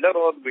 third lender,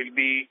 or will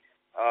be,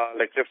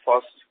 let's say,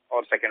 first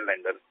or second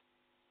lender.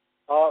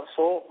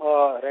 So,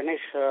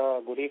 Renish,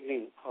 good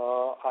evening.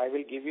 I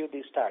will give you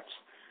the stats.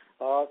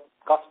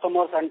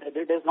 Customers, and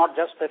it is not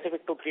just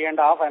specific to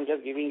 3.5, I'm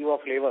just giving you a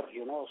flavor,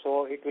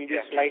 so it will be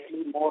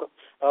slightly more,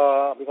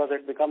 because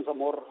it becomes a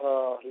more,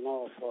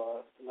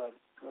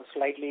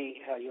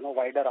 slightly,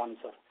 wider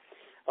answer.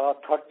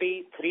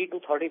 33 to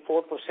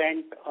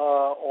 34%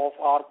 of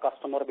our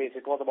customer base.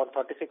 It was about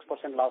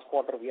 36% last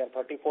quarter. We are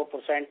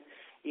 34%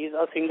 is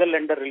a single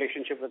lender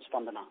relationship with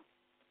Spandana.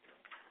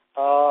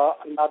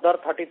 Another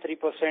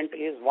 33%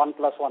 is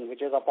 1+1,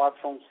 which is apart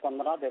from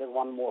Spandana, there is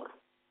one more.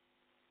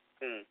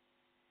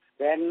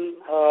 Then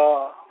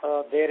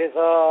there is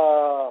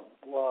a,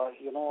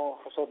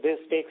 so this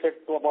takes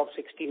it to about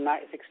 69,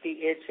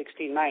 68,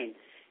 69.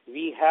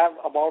 We have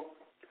about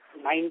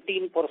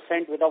 19%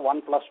 with a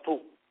 1+2.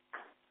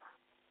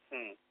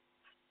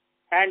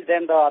 And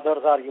then the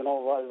others are,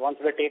 once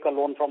they take a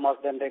loan from us,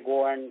 then they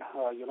go and,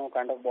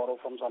 kind of borrow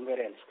from somewhere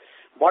else.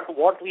 But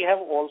what we have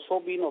also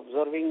been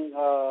observing,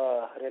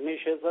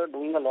 Ramesh, is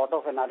doing a lot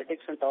of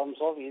analytics in terms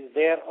of is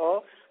there a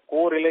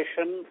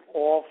correlation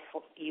of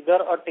either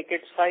a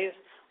ticket size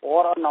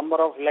or a number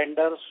of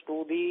lenders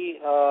to the,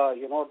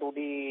 to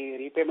the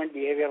repayment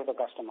behavior of the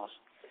customers.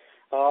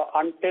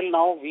 Until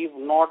now, we've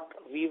not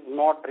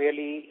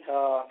really,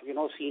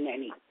 seen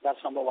any.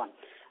 That's number one.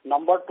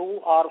 Number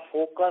two, our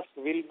focus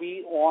will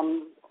be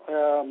on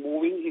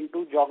moving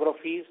into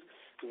geographies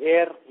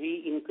where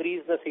we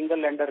increase the single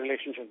lender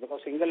relationship,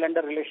 because single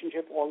lender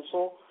relationship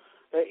also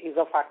is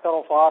a factor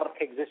of our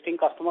existing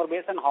customer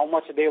base and how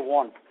much they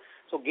want.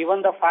 So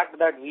given the fact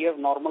that we have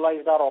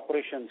normalized our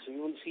operations,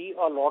 you will see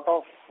a lot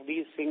of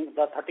these things,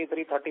 the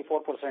 33,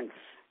 34%,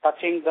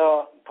 touching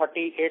the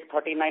 38,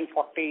 39,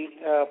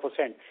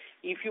 40%.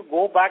 If you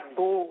go back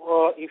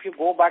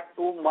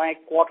to my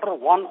quarter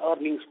one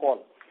earnings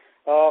call,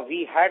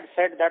 we had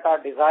said that our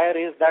desire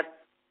is that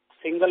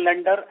single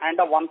lender and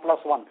a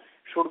 1+1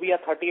 should be a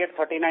 38,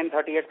 39,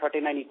 38,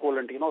 39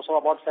 equivalent. So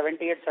about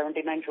 78,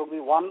 79 should be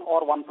 1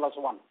 or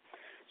 1+1.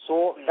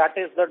 So that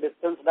is the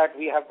distance that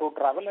we have to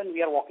travel, and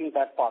we are walking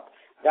that path.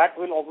 That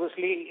will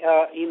obviously,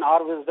 in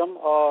our wisdom,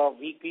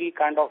 weekly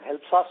kind of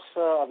helps us,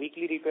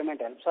 weekly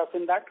repayment helps us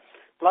in that.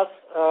 Plus,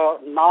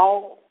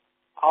 now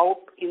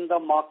out in the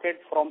market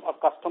from a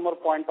customer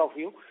point of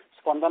view,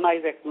 Spandana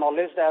is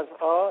acknowledged as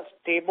a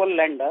stable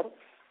lender,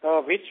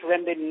 which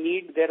when they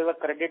need, there is a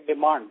credit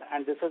demand,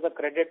 and this is a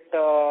credit,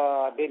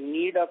 they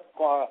need a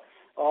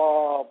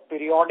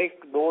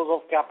periodic dose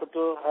of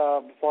capital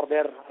for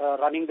their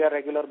running their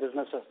regular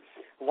businesses.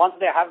 Once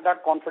they have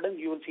that confidence,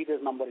 you will see this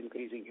number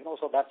increasing.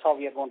 So that's how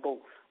we are going to,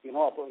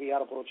 we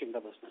are approaching the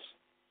business.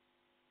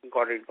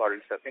 Got it,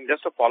 sir. And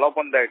just to follow up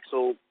on that,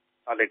 so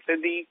let's say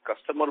the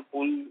customer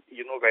pool,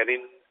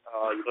 wherein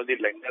the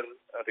lender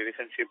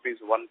relationship is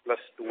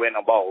 1+2 and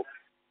above,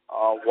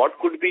 what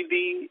could be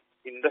the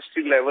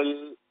industry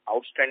level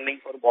outstanding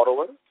for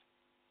borrower?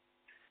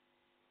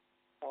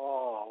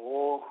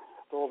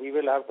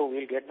 So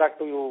we'll get back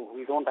to you.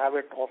 We don't have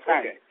it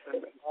offhand.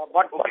 Okay.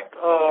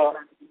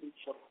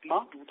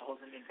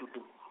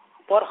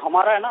 पर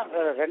हमारा है ना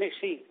रनिश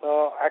जी,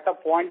 at a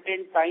point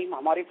in time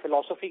हमारी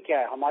philosophy क्या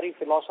है? हमारी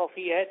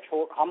philosophy है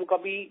हम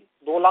कभी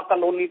 2 लाख का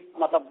लोन नहीं,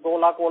 मतलब 2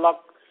 लाख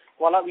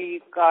वाला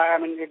भी, I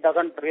mean, it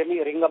doesn't really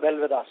ring a bell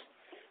with us.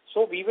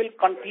 So we will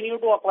continue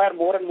to acquire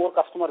more and more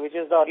customer, which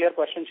is the earlier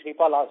question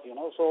Shripal asked,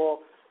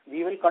 So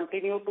we will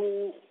continue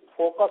to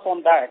focus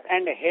on that,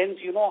 and hence,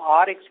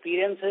 our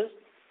experience is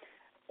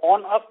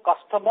on a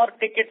customer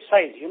ticket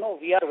size.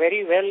 We are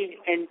very well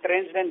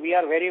entrenched and we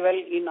are very well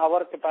in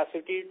our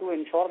capacity to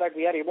ensure that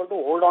we are able to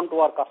hold on to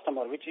our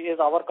customer, which is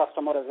our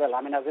customer as well.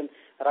 I mean, as in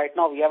right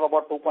now we have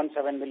about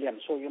 2.7 million.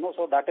 So,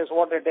 so that is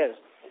what it is.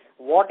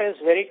 What is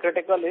very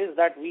critical is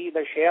that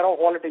the share of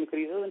wallet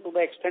increases, and to the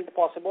extent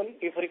possible,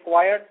 if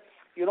required,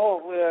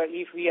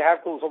 if we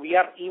have to. So we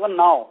are even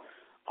now,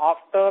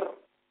 after,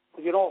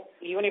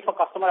 even if a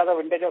customer has a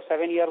vintage of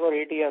 7 years or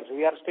 8 years,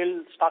 we are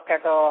still stuck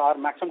at our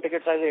maximum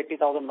ticket size is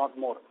 80,000, not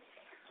more.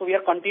 So we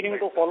are continuing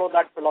to follow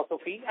that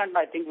philosophy, and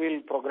I think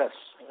we'll progress.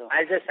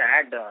 I'll just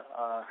add,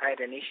 hi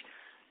Renish,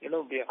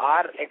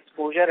 our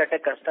exposure at a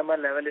customer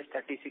level is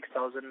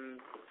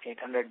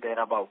 36,800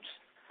 thereabouts.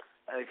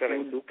 If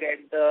you look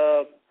at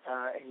the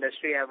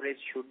industry average,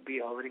 should be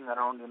hovering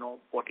around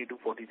 40 to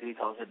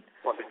 43,000.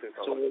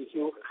 43,000. So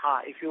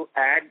if you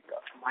add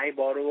my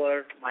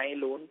borrower, my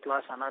loan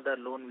plus another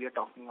loan, we are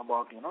talking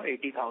about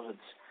 80,000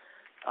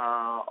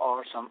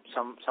 or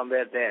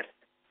somewhere there.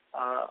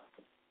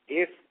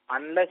 If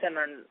unless and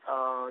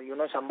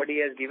somebody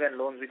has given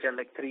loans which are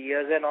like 3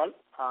 years and all,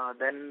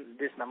 then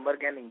this number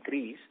can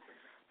increase.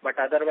 But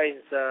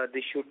otherwise,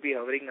 this should be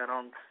hovering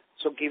around.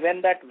 So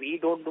given that we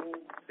don't do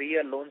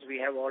 3-year loans, we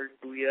have all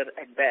 2 year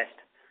at best.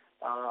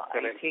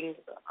 I think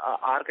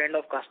our kind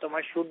of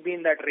customer should be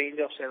in that range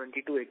of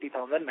 70 to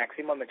 80,000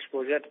 maximum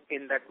exposure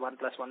in that 1+1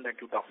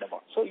 that you talked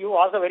about. So you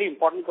asked a very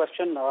important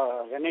question,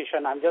 Ganesh,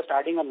 and I'm just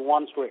adding a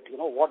nuance to it.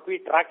 What we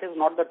track is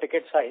not the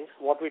ticket size.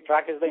 What we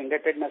track is the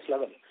indebtedness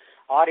level.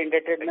 Our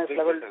indebtedness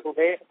level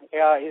today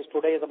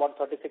is about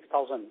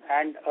 36,000,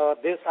 and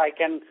this I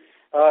can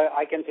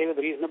say with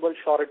reasonable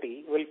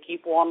surety will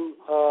keep on,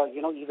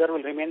 either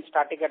will remain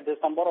static at this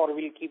number or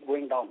will keep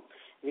going down.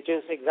 which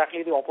is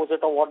exactly the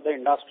opposite of what the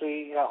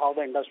industry, how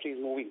the industry is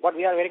moving. But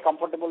we are very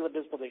comfortable with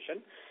this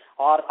position.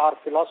 Our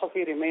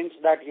philosophy remains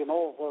that,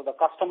 the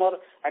customer,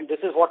 and this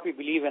is what we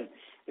believe in,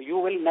 you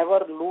will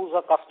never lose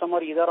a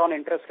customer either on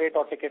interest rate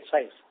or ticket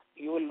size.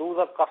 You will lose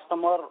a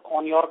customer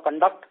on your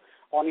conduct,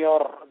 on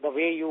the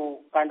way you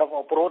kind of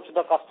approach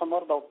the customer,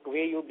 the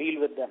way you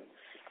deal with them.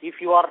 If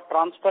you are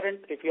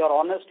transparent, if you are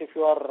honest, if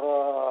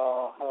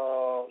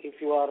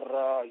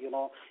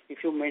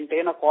you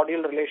maintain a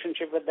cordial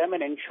relationship with them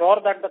and ensure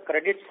that the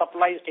credit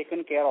supply is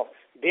taken care of,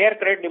 their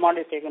credit demand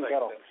is taken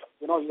care of,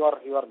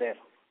 you are there.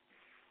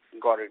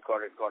 Got it.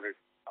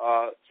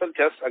 So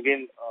just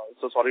again,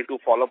 so sorry to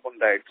follow up on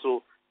that.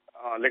 So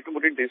let me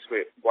put it this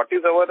way: what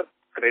is our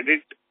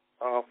credit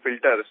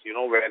filters?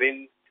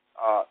 Wherein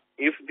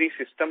if the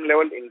system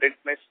level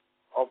indebtedness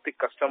of the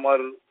customer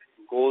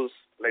goes,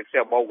 let's say,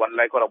 above 1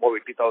 lakh or above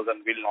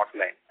 80,000, will not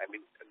lend. I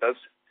mean, does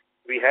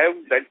we have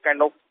that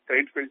kind of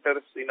credit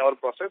filters in our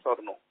process or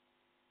no?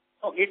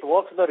 No, it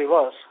works the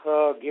reverse.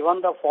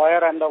 Given the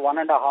FOIR and the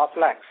 1.5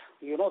 lakhs,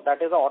 that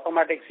is an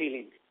automatic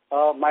ceiling.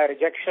 My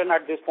rejection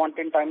at this point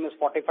in time is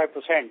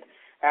 45%,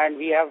 and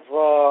we have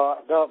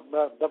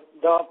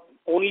the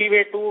only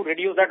way to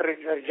reduce that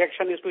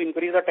rejection is to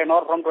increase the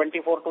tenor from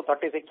 24 to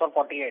 36 or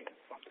 48,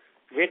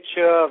 which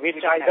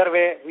either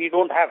way we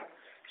don't have.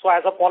 So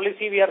as a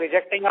policy, we are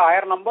rejecting a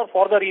higher number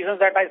for the reasons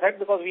that I said,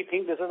 because we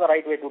think this is the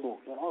right way to do.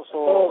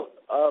 So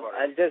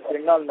I'll just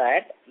bring on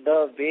that.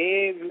 The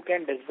way you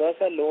can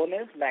disburse a loan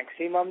is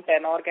maximum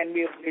tenor can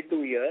be only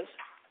 2 years,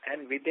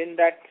 and within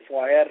that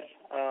FOIR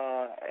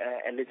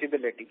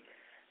eligibility.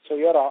 So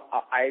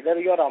either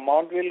your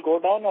amount will go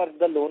down or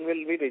the loan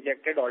will be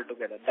rejected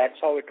altogether.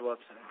 That's how it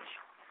works.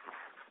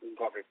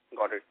 Got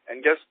it.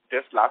 And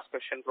just last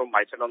question from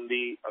my side on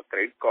the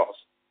credit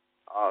cost.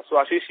 So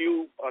Ashish,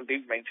 you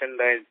did mention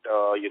that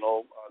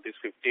this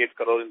 58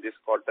 crore in this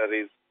quarter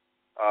is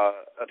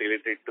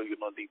related to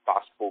the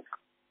past book.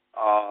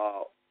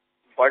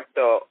 But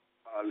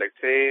let's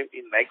say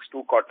in next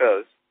 2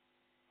 quarters,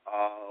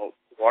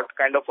 what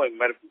kind of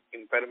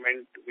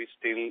impairment we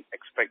still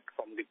expect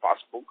from the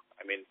past book?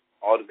 I mean,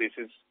 or this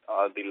is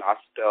the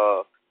last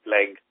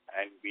leg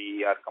and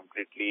we are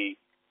completely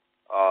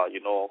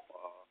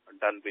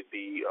done with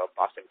the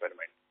past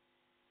impairment?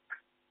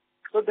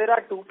 So there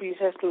are 2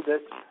 pieces to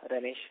this,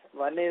 Renish.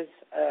 One is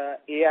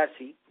ARC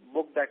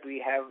book that we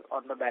have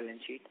on the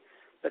balance sheet.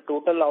 The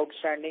total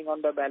outstanding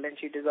on the balance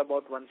sheet is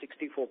about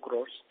 164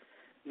 crores.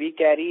 We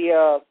carry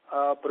a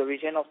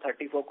provision of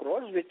 34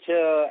 crores, which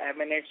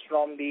emanates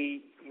from the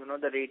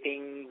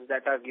ratings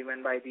that are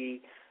given by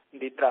the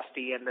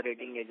trustee and the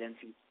rating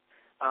agency.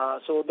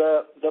 So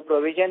the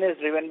provision is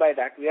driven by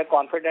that. We are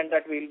confident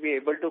that we will be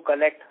able to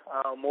collect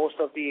most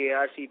of the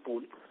ARC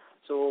pool.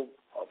 So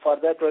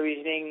further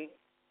provisioning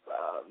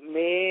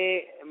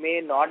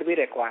may not be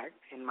required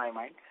in my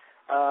mind.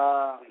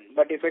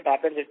 But if it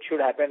happens, it should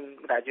happen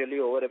gradually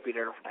over a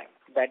period of time.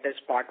 That is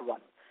part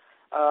one.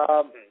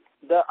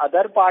 The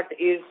other part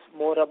is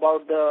more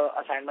about the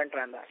assignment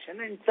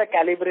transaction, and it's a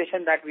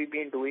calibration that we've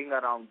been doing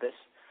around this.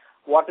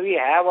 What we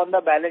have on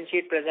the balance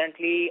sheet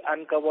presently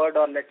uncovered,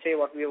 or let's say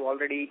what we have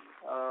already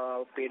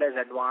paid as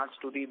advance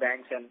to the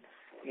banks and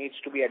needs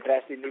to be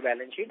addressed in the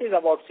balance sheet, is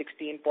about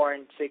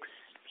 16.6,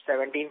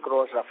 17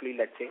 crores roughly,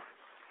 let's say.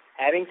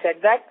 Having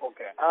said that,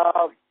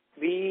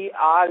 we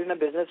are in a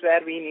business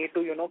where we need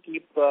to,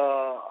 keep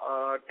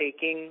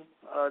taking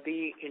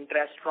the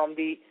interest from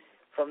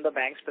the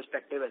bank's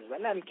perspective as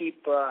well, and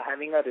keep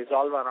having a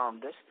resolve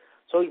around this.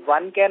 So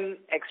one can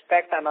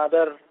expect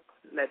another,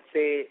 let's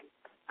say,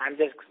 I'm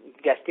just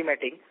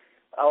guesstimating,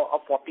 a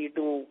 40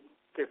 to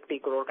 50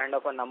 crore kind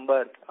of a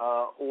number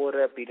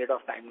over a period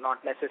of time,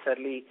 not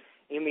necessarily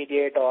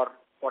immediate or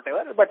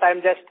whatever, but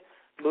I'm just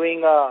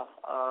doing a,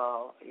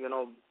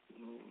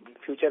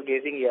 future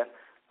gazing here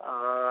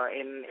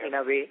in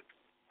a way.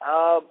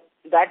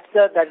 That's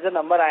the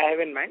number I have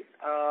in mind,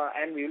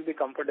 and we will be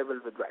comfortable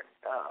with that,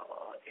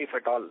 if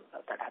at all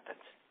that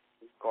happens.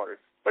 Got it.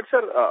 But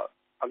sir,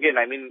 again,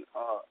 I mean,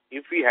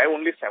 if we have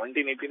only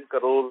 17-18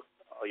 crore,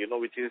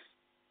 which is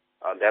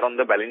there on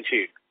the balance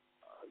sheet,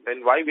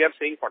 then why we are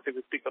saying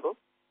 40-50 crore?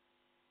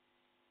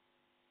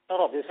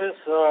 No, this is,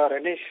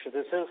 Renish,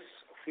 this is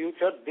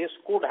future. This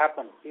could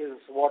happen, is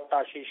what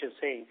Ashish is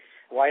saying.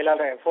 While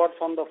our efforts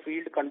on the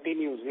field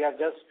continues, we are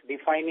just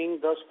defining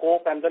the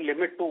scope and the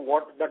limit to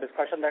what the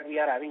discussion that we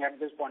are having at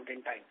this point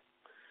in time.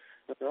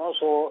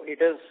 So it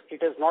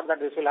is not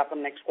that this will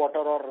happen next quarter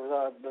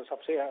or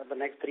the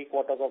next 3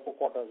 quarters or 4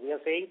 quarters. We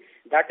are saying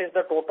that is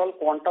the total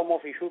quantum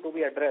of issue to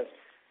be addressed.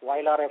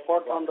 While our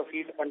efforts on the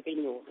field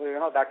continue,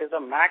 that is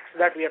the max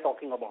that we are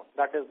talking about.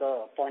 That is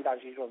the point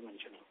Ashish was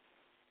mentioning.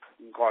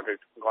 Got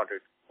it.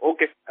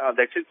 Okay,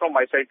 that's it from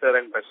my side, sir,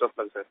 and best of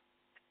luck, sir.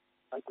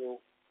 Thank you.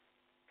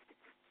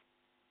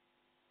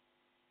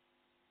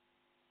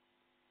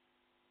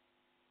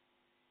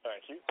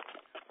 Thank you.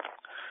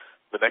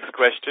 The next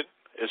question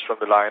is from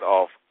the line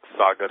of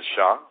Sagar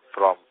Shah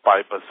from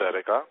Piper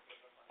Serica.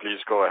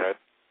 Please go ahead.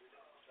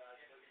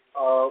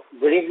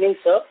 Good evening,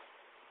 sir.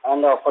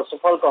 And first of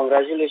all,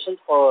 congratulations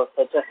for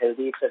such a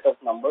healthy set of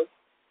numbers.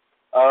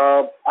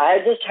 I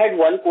just had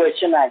one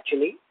question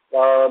actually.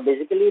 That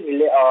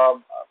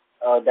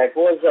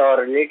was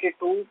related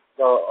to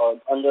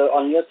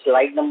on your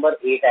slide number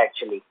 8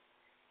 actually.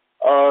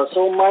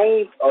 So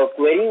my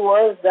query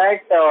was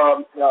that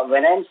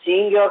when I'm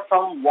seeing your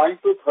from 1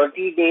 to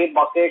 30 day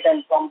bucket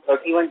and from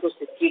 31 to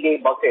 60 day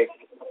bucket,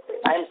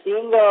 I'm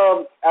seeing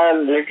a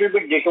little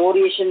bit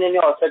deterioration in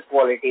your asset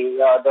quality.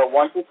 The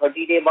 1 to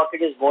 30 day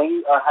bucket is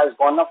has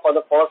gone up for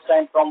the first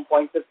time from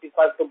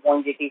 0.55 to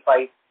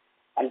 0.85,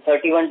 and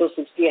 31 to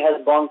 60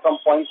 has gone from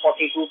 0.42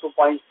 to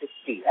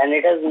 0.60, and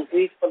it has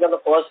increased for the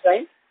first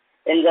time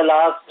in the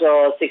last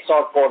 6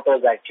 odd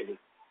quarters actually.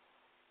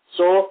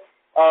 So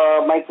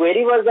my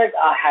query was that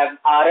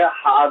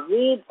have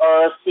we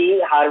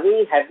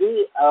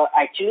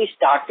actually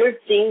started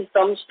seeing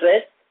some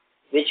stress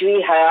which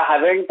we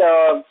haven't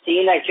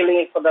seen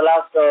actually for the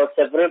last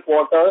several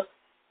quarters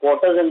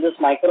in this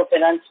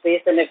microfinance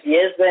space, and if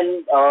yes,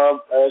 then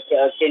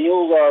can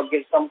you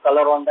give some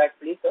color on that,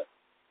 please, sir?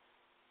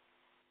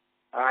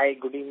 Hi,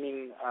 good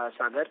evening,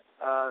 Sagar.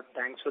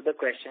 Thanks for the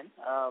question.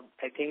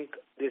 I think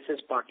this is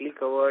partly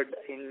covered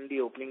in the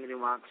opening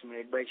remarks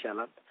made by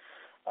Shalat.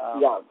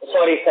 Yeah,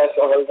 sorry, sir,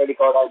 already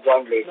got I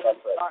joined late.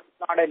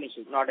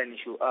 Not an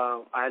issue.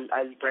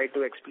 I'll try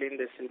to explain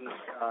this in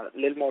a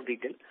little more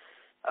detail.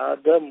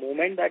 The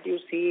movement that you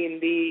see in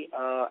the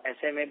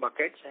SMA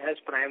buckets has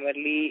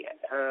primarily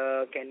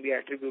can be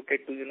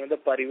attributed to the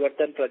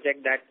Parivartan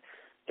project that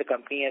the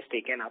company has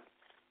taken up.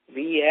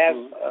 We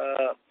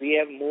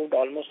have moved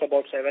almost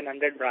about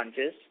 700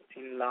 branches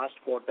in last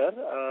quarter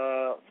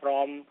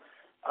from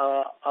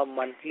a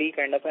monthly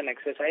kind of an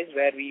exercise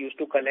where we used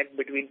to collect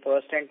between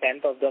 1st and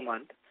 10th of the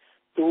month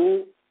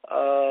to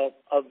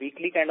a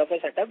weekly kind of a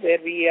setup where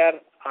we are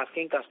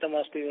asking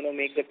customers to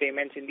make the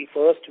payments in the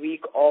first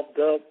week of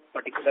the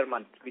particular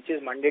month, which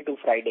is Monday to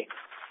Friday.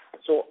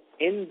 So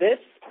in this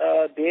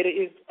there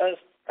is a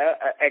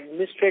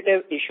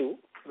administrative issue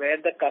where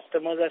the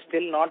customers are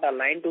still not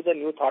aligned to the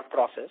new thought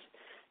process,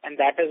 and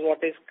that is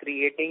what is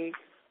creating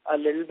a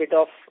little bit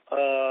of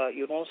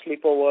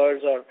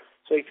slipovers. Or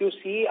so if you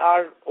see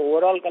our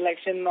overall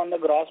collection on the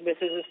gross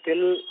basis is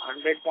still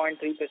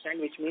 100.3%,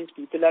 which means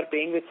people are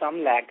paying with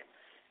some lag,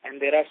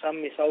 and there are some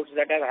misouts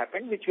that have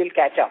happened which will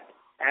catch up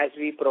as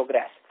we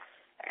progress.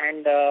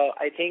 And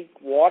I think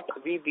what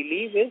we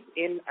believe is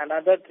in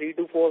another 3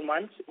 to 4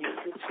 months you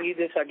should see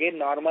this again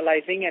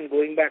normalizing and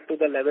going back to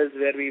the levels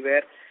where we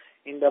were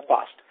in the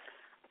past.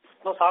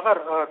 So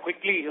Sagar,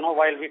 quickly,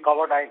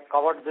 while I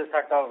covered this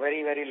at a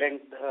very, very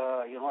length,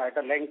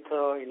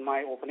 in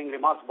my opening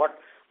remarks, but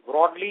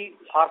broadly,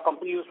 our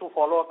company used to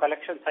follow a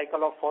collection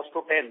cycle of 1st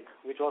to 10th,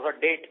 which was a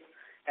date,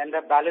 and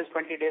the balance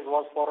 20 days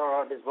was for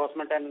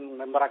disbursement and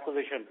member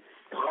acquisition.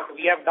 What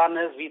we have done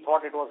is we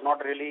thought it was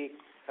not really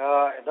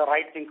the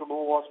right thing to do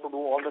was to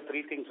do all the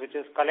 3 things, which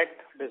is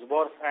collect,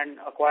 disburse, and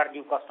acquire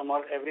new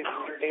customers every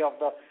single day of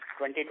the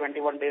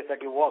 20-21 days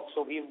that you work.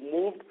 So we've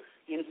moved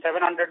in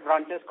 700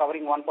 branches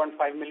covering 1.5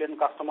 million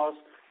customers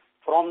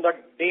from the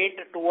date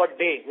to a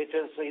day, which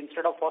is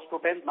instead of 1st to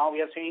 10th, now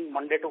we are saying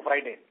Monday to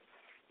Friday.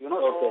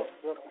 Okay.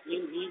 So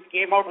we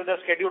came out with a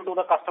schedule to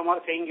the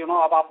customer saying,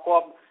 अब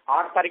आपको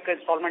 8 तारीख का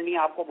instalment नहीं है,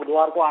 आपको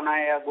बुधवार को आना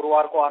है या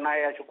गुरुवार को आना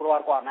है या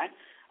शुक्रवार को आना है.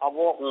 अब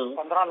वो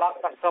 15 लाख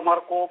कस्टमर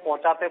को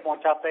पहुंचाते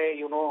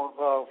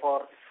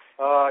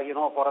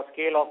for a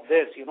scale of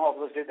this,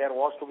 obviously there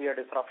was to be a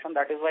disruption.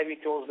 That is why we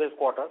chose this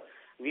quarter.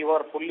 We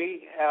were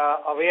fully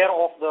aware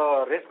of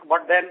the risk,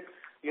 but then,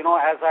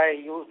 as I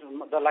used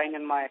the line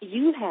in my...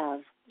 You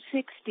have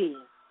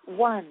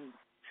 61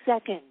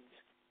 seconds.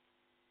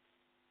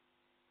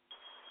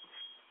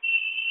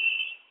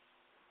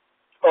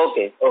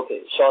 Okay,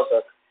 sure,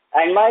 sir.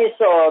 And my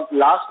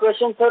last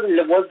question, sir,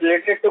 was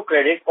related to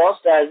credit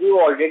cost. As you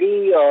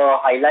already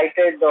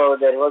highlighted,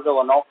 there was a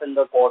one-off in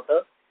the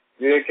quarter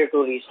related to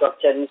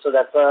restructuring, so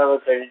that's why our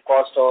credit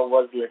cost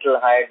was little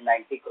higher at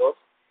 90 crores.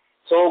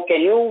 So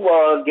can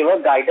you give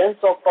a guidance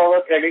of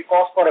our credit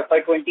cost for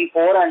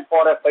FY24 and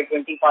for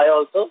FY25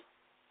 also?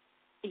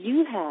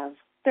 You have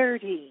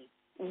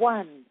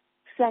 31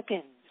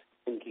 seconds.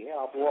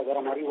 आप वो अगर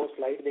हमारी वो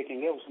slide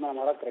देखेंगे उसमें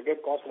हमारा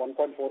credit cost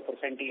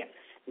 1.4% ही है.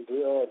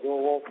 जो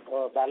वो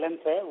बैलेंस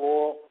है वो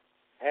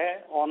है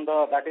on the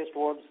that is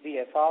towards the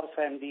SRs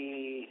and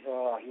the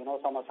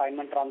some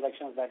assignment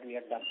transactions that we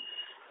had done.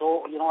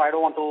 So I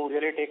don't want to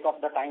really take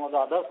up the time of the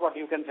others, but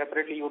you can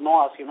separately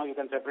us, you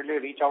can separately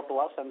reach out to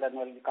us and then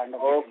we'll kind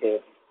of... Okay.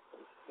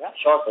 Yeah?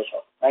 Sure.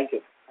 Thank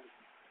you.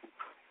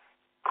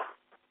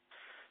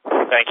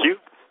 Thank you.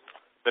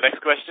 The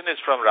next question is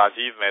from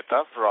Rajiv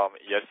Mehta from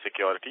Yes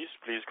Securities.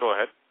 Please go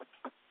ahead.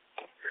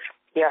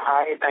 Yeah,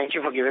 hi. Thank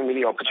you for giving me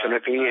the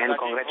opportunity and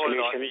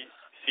congratulations. We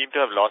seem to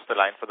have lost the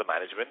line for the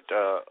management.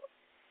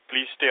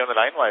 Please stay on the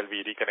line while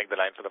we reconnect the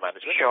line for the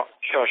management. Sure.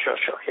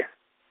 Yeah.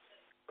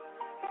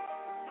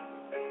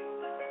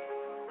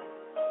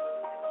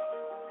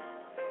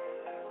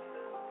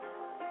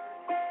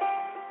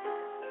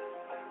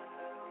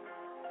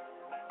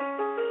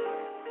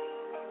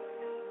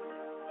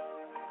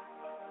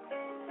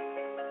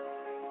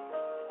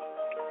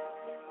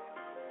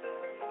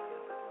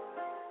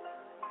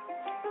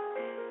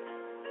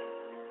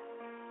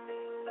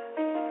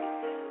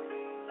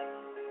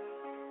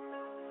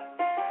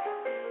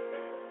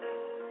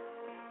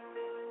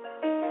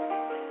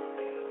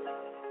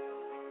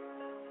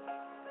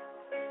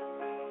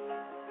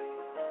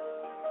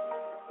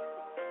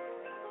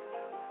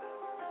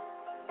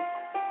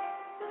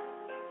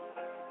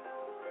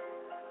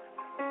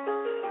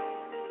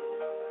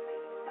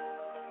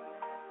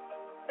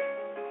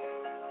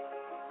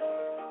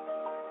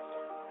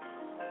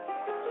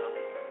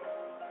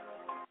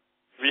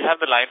 have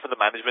the line for the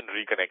management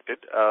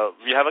reconnected.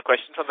 We have a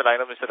question from the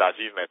line of Mr.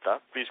 Rajiv Mehta.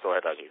 Please go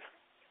ahead, Rajiv.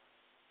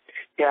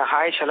 Yeah,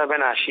 hi, Shalabh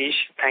and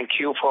Ashish. Thank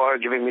you for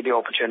giving me the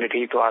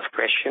opportunity to ask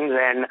questions,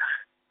 and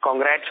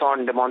congrats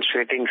on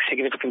demonstrating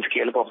significant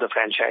scale-up of the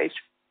franchise.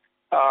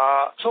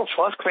 So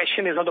first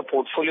question is on the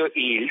portfolio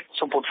yield.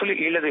 So portfolio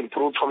yield has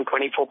improved from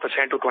 24%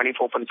 to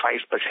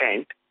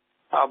 24.5%,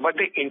 but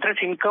the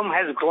interest income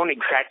has grown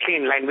exactly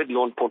in line with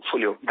loan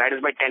portfolio. That is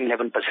by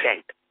 10-11%.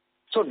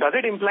 So does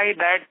it imply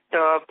that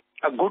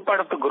a good part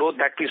of the growth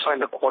that we saw in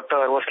the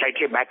quarter was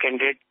slightly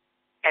back-ended,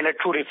 and a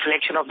true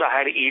reflection of the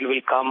higher yield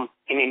will come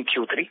in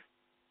Q3?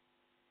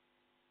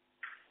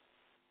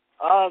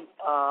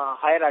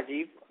 Hi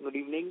Rajiv, good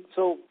evening.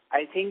 So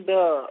I think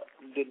the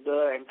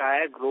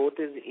entire growth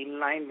is in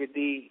line with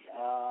the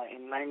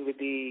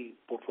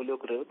portfolio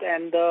growth,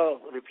 and the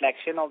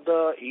reflection of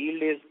the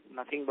yield is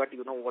nothing but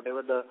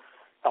whatever the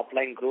top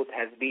line growth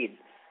has been.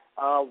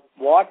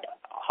 What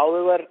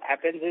however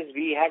happens is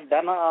we have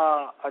done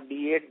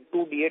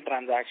two DA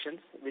transactions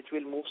which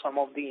will move some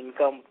of the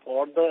income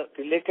for the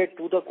related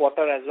to the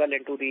quarter as well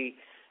into the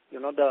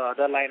the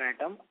other line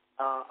item,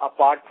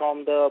 apart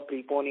from the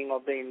preponing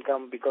of the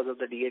income because of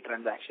the DA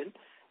transaction,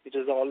 which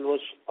is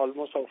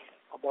almost of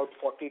about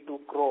 42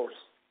 crores,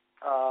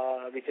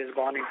 which has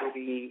gone into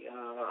the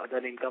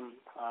other income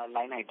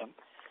line item.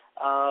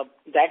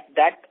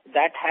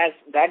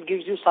 That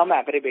gives you some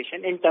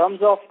aberration in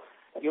terms of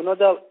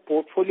the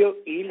portfolio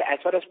yield. As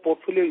far as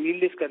portfolio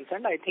yield is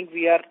concerned, I think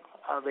we are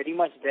very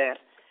much there.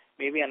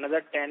 Maybe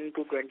another 10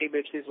 to 20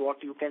 bits is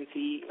what you can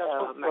see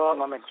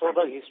maximum. So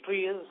the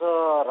history is,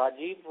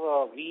 Rajiv,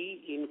 we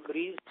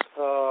increased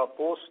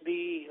post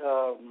the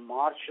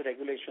March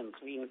regulations.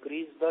 We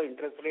increased the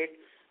interest rate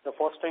the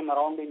first time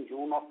around in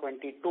June of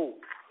 22.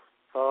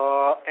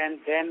 And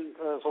then,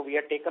 so we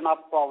had taken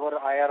up our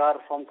IRR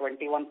from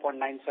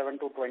 21.97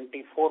 to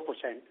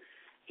 24%.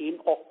 In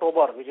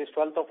October, which is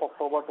 12th of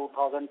October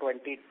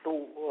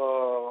 2022,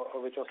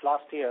 which was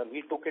last year,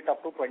 we took it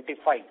up to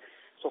 25.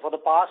 So for the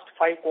past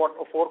 4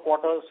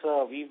 quarters,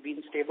 we've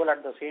been stable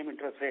at the same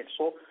interest rate.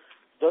 So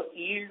the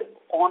yield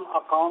on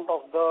account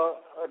of the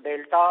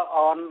delta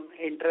on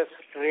interest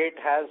rate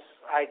has,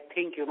 I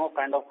think,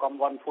 kind of come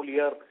one full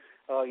year,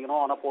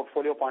 on a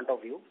portfolio point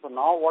of view. So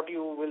now what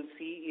you will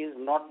see is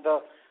not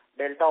the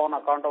delta on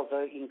account of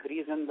the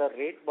increase in the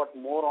rate, but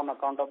more on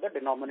account of the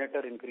denominator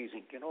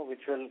increasing,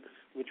 which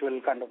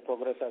will kind of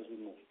progress as we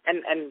move.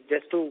 And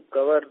just to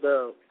cover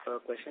the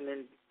question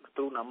in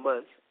two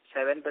numbers,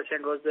 7%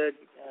 was the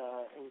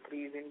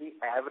increase in the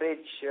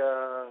average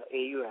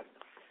AUM.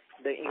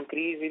 The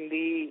increase in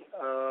the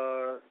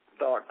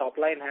top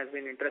line has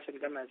been, interest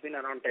income has been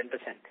around 10%.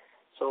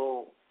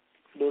 So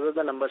those are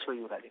the numbers for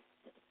you, Rajiv.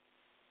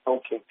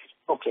 Okay.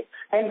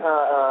 And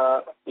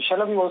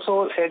Shalabh, you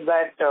also said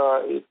that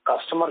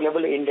customer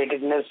level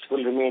indebtedness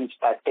will remain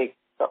static,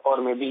 or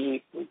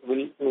maybe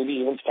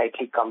even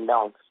slightly come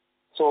down.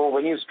 So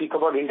when you speak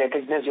about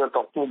indebtedness, you're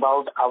talking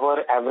about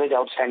our average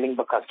outstanding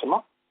per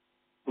customer,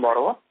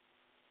 borrower?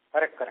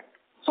 Correct.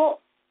 So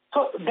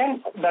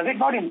then does it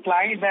not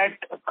imply that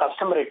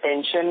customer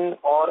retention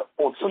or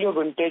portfolio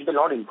vintage will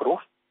not improve?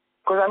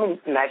 Because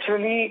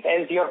naturally,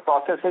 as your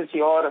processes,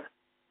 your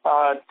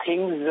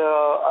things,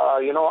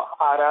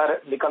 are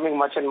becoming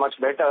much and much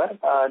better,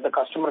 the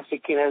customer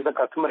stickiness, the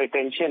customer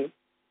retention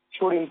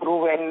should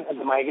improve, and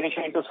the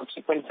migration into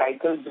subsequent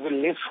cycles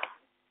will lift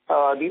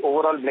the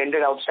overall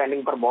blended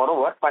outstanding per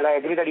borrower. While I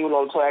agree that you will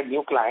also add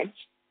new clients,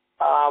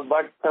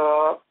 but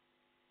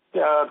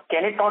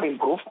can it not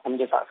improve? I'm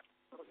just asking.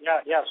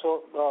 Yeah.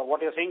 So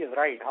what you're saying is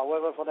right.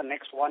 However, for the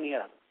next 1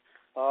 year,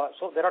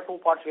 so there are two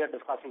parts we are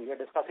discussing. We are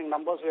discussing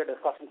numbers, we are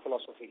discussing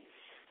philosophy.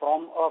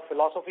 From a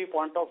philosophy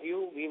point of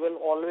view, we will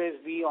always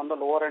be on the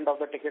lower end of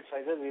the ticket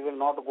sizes. We will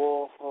not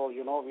go,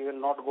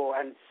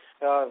 and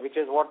which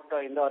is what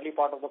in the early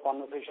part of the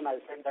conversation I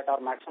said that our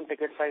maximum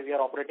ticket size we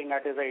are operating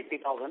at is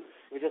 80,000,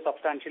 which is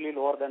substantially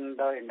lower than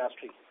the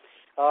industry.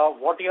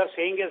 What you are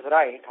saying is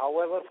right.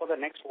 However, for the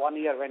next 1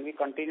 year, when we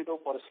continue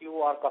to pursue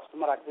our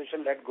customer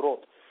acquisition-led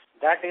growth,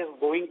 that is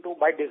going to,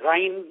 by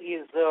design,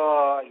 is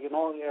we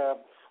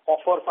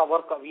offer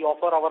our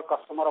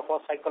customer a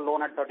first cycle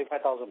loan at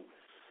 35,000.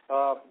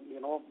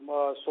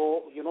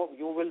 So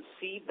you will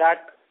see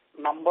that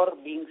number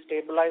being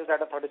stabilized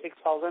at a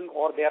 36,000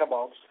 or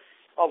thereabouts.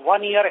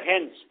 1 year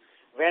hence,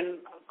 when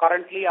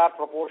currently our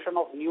proportion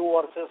of new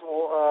versus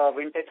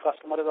vintage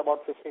customer is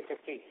about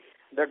 50-50.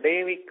 The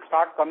day we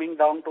start coming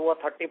down to a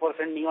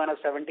 30% new and a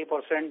 70%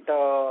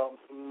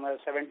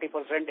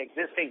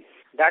 existing,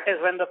 that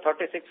is when the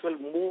 36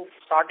 will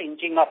start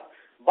inching up.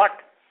 But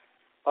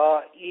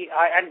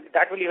and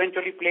that will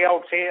eventually play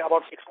out, say,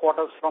 about 6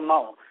 quarters from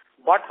now.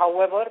 But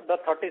however, the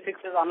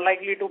 36 is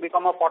unlikely to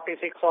become a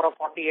 46 or a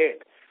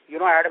 48.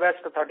 At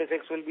best, the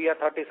 36 will be a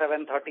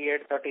 37,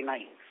 38,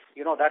 39.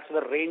 That's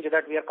the range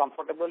that we are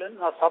comfortable in.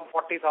 A sub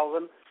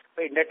 40,000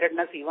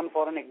 indebtedness, even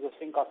for an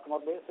existing customer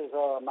base, is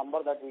a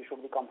number that we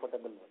should be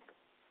comfortable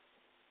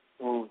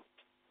with.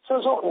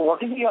 So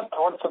what is your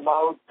thoughts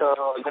about,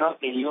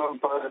 AUM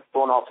per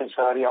loan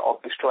officer or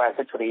office to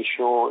assets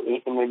ratio,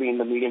 maybe in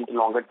the medium to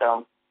longer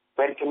term?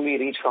 Where can we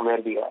reach from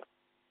where we are?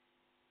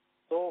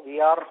 So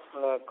we are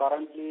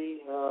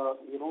currently, so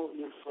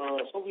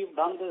we've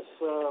done this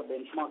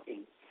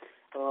benchmarking.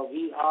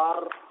 We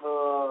are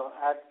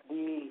at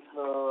the,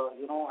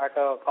 at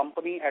a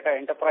company, at an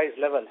enterprise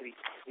level.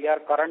 We are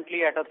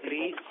currently at a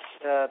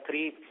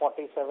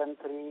 347,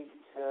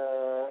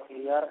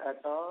 we are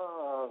at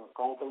a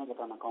count number of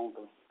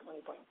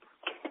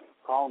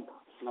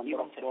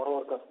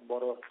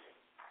borrower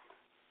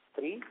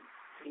 318,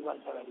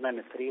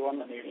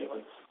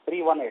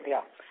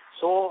 yeah.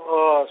 So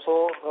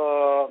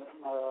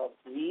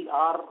we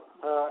are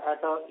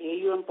at a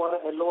AUM per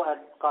LO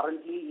at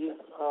currently is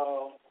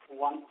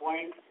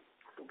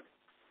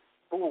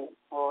 1.2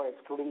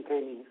 excluding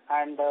training,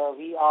 and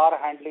we are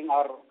handling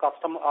our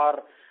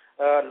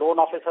loan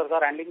officers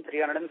are handling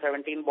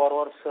 317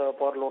 borrowers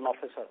per loan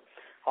officer.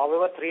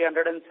 However,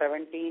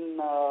 317,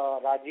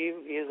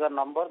 Rajiv, is a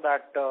number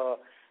that,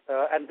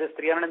 and this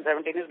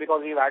 317 is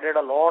because we've added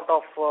a lot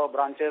of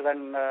branches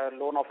and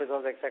loan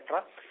officers,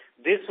 etc.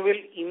 This will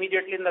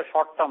immediately in the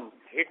short term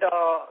hit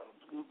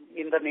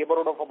in the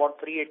neighborhood of about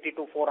 380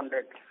 to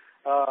 400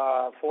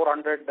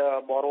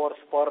 borrowers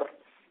per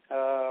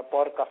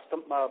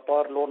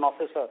loan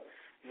officer,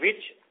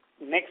 which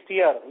next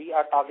year we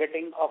are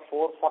targeting a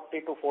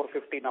 440 to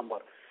 450 number.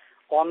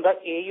 On the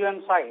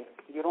AUM side,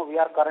 we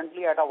are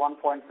currently at a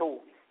 1.2.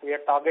 We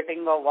are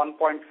targeting a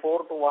 1.4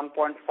 to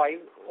 1.5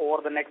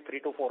 over the next 3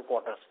 to 4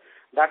 quarters.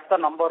 That's the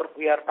number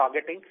we are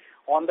targeting.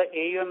 On the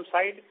AUM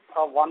side,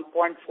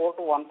 1.4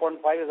 to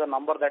 1.5 is a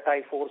number that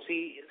I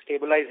foresee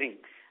stabilizing.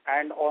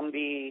 And on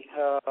the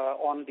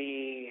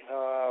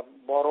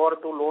borrower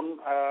to loan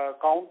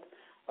count,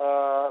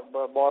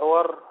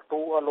 borrower to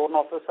a loan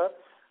officer,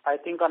 I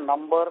think a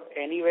number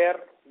anywhere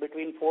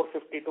between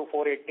 450 to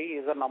 480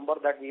 is a number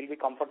that we'll be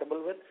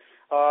comfortable with.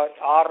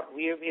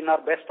 We have in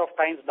our best of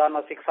times done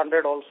a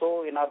 600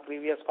 also in our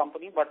previous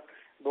company, but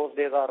those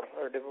days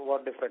were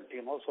different,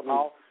 So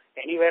now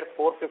anywhere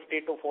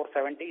 450 to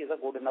 470 is a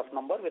good enough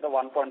number with a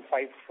 1.5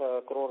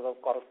 crores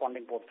of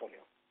corresponding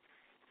portfolio.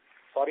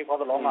 Sorry for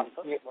the long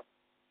answer. Yeah.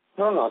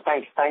 No,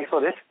 thanks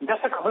for this.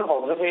 Just a couple of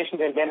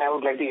observations, and then I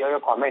would like to hear your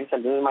comments,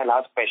 and this is my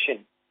last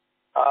question.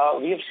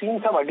 We have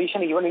seen some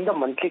addition even in the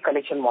monthly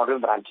collection model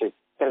branches.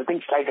 There has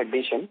been slight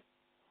addition.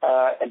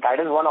 And that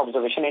is one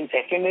observation. And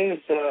second is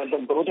the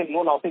growth in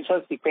loan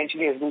officers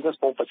sequentially has been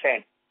just 4%,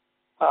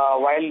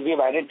 while we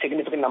have added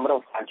significant number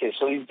of branches.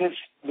 So is this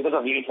because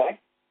of lead lag?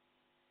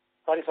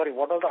 Sorry.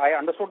 I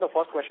understood the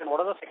first question.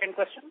 What was the second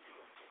question?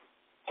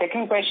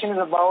 Second question is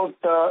about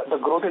the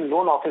growth in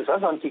loan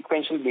officers on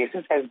sequential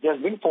basis has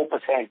just been 4%.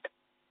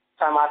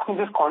 So I'm asking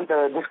this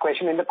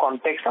question in the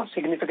context of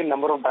significant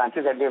number of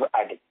branches that we have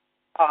added.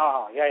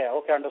 Yeah.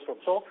 Okay, understood.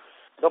 So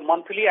the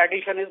monthly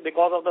addition is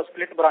because of the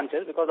split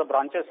branches, because the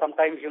branches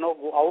sometimes,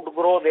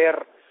 outgrow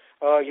their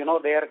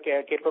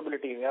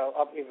capability.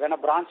 When a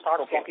branch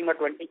starts taking a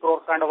 20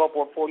 crore kind of a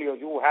portfolio,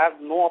 you have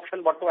no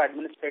option but to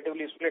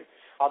administratively split.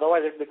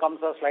 Otherwise, it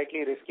becomes a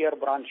slightly riskier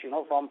branch,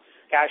 from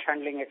cash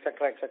handling,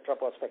 etc.,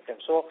 perspective.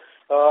 So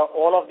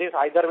all of this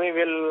either way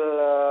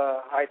will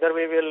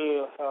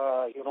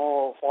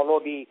follow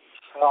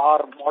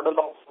our model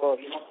of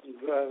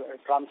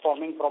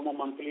transforming from a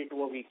monthly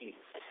to a weekly.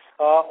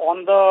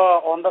 On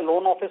the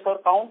loan officer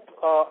count,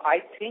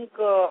 I think.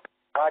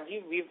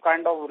 Rajiv, we've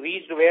kind of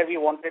reached where we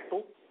wanted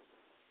to.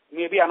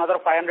 Maybe another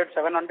 500,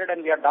 700,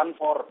 and we are done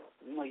for,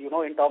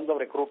 in terms of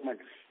recruitment.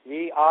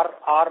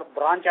 Our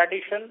branch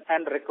addition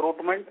and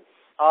recruitment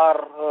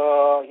are,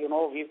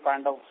 we've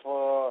kind of,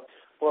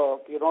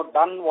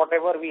 done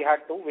whatever we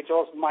had to, which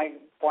was my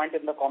point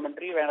in the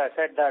commentary when I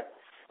said that,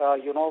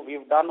 we've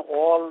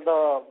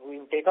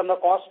taken the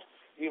cost,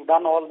 we've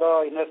done all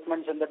the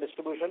investments in the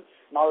distribution.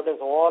 Now it is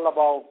all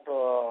about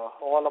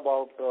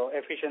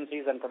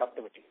efficiencies and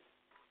productivity.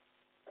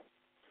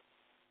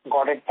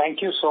 Got it.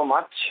 Thank you so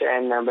much,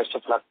 and best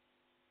of luck.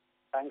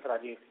 Thanks,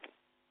 Rajiv.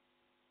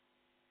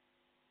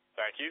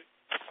 Thank you.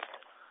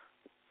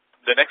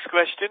 The next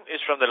question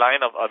is from the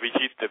line of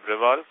Abhijit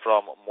Tibrewal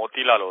from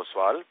Motilal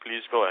Oswal.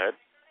 Please go ahead.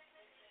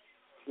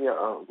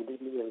 Yeah, good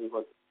evening,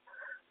 everyone.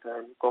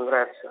 And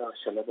congrats,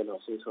 Shalabh and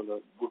Ashish, on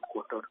a good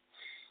quarter.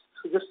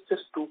 So just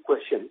two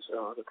questions.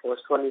 The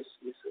first one is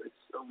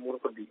more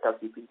of a data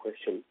keeping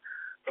question.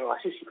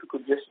 Ashish, if you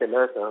could just tell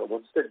us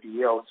what's the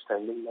DA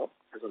outstanding now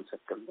as on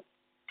September?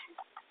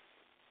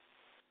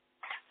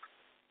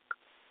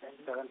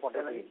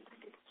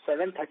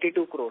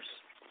 732 crores.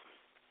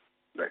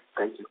 Right,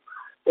 thank you.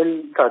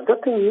 And the other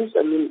thing is,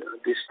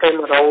 this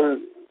time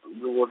around,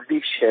 you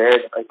already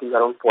shared, I think,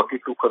 around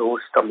 42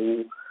 crores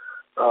coming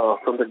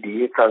from the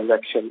DA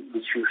transaction,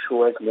 which you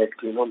show as net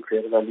gain on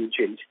fair value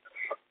change.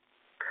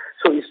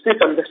 So is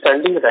this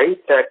understanding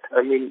right that,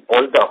 all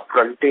the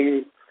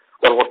upfronting,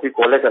 or what we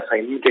call as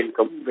assignment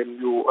income, when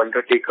you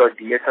undertake a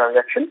DA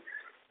transaction,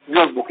 you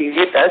are booking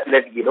it as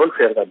net gain on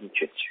fair value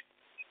change?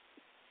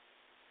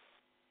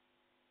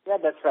 Yeah,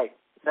 that's right.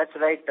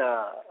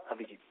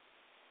 Abhijit.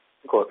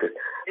 Got it.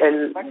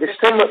 And this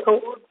time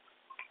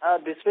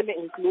this will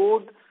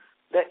include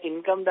the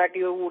income that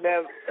you would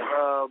have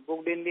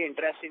booked in the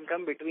interest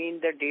income between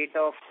the date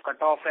of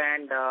cutoff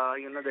and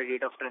the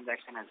date of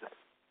transaction as well.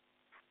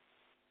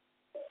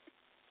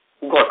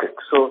 Got it.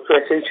 So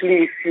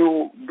essentially, if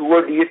you do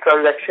a DA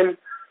transaction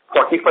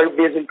 45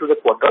 days into the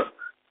quarter,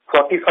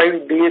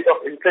 45 days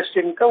of interest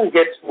income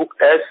gets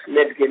booked as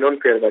net gain on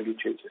fair value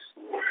changes.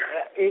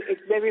 It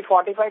may be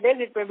 45 days,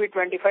 it may be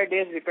 25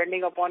 days,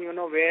 depending upon,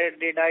 where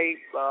did I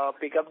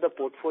pick up the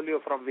portfolio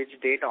from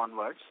which date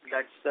onwards.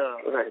 That's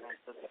right.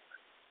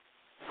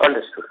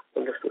 Understood.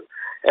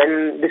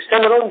 And this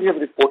time around, we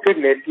have reported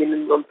net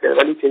gain on fair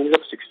value changes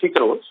of 60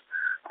 crores.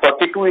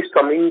 42 is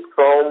coming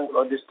from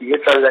this DA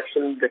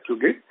transaction that you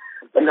did.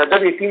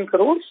 Another 18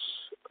 crores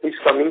is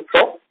coming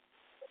from?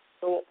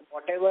 So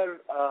whatever,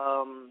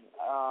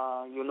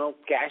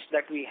 cash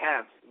that we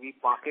have, we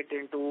park it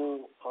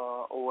into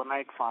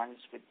overnight funds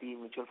with the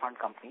mutual fund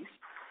companies.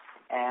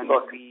 And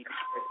we get,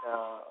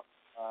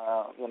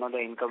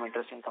 the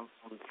interest income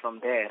from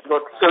there. So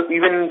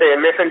even the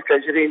MF and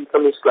treasury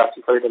income is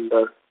classified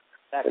under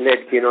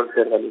net gain on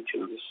fair value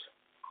changes.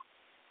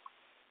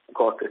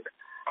 Got it.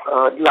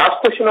 The last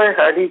question I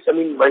had is,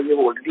 while you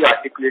have already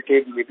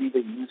articulated, maybe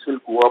the yields will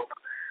go up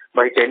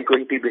by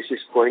 10-20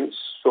 basis points.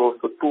 So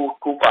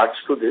two parts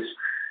to this.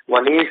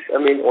 One is,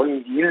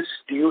 on yields,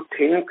 do you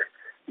think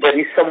there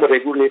is some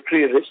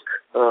regulatory risk,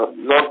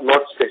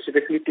 not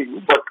specifically to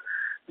you, but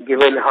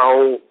given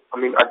how,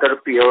 other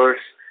peers,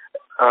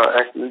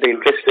 the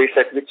interest rates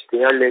at which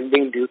they are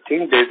lending, do you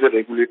think there is a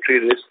regulatory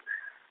risk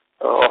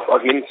of,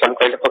 again, some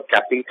kind of a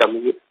capping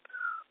coming in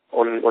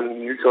on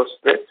yields or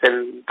spreads?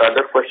 And the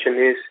other question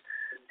is,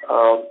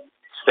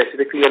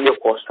 specifically on your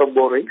cost of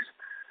borrowings.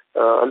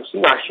 I'm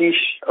seeing,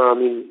 Ashish,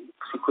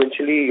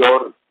 sequentially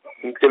your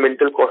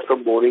incremental cost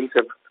of borrowings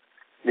have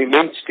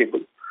remained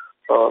stable.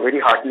 Very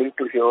heartening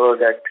to hear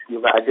that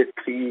you've added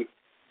 3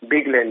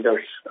 big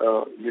lenders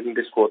during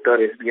this quarter,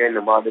 SBI,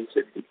 NABARD and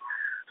SIDBI.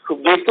 So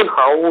based on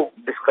how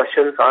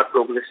discussions are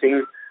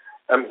progressing,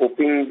 I'm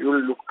hoping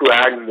you'll look to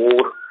add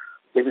more,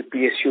 maybe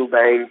PSU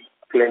bank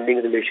lending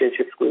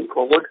relationships going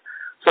forward.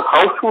 So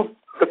how should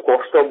the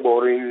cost of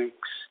borrowings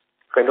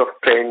kind of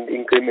trend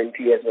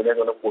incrementally as well as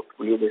on a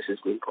portfolio basis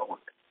going forward?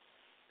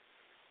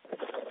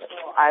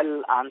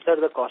 I'll answer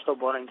the cost of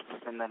borrowings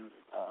and then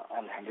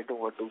I'll hand it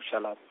over to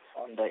Shalabh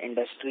on the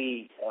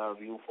industry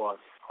view for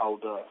how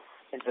the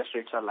interest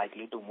rates are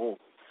likely to move.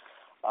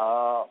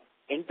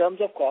 In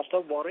terms of cost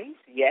of borrowings,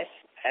 yes,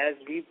 as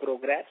we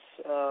progress,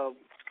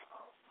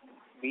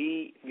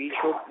 we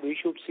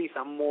should see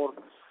some more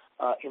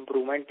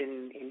improvement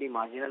in the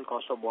marginal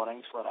cost of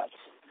borrowings for us.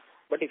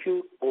 But if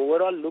you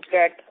overall look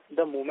at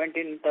the movement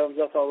in terms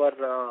of our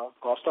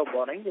cost of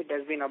borrowing, it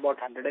has been about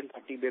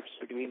 130 bips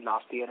between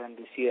last year and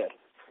this year.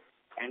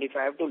 And if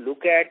I have to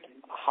look at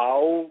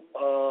how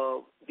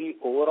the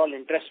overall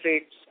interest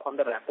rates on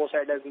the repo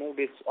side has moved,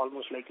 it's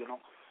almost like,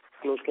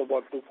 close to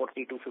about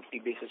 240, 250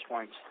 basis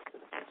points.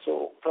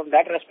 So from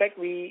that respect,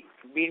 we've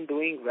been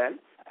doing well.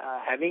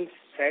 Having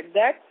said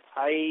that,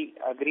 I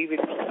agree with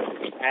you.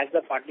 As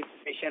the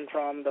participation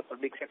from the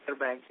public sector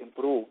banks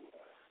improve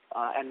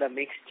and the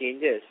mix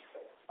changes,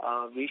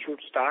 we should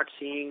start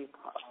seeing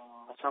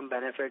some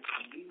benefits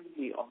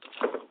on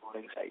the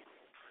borrowing side.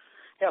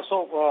 Yeah,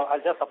 so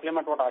I'll just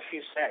supplement what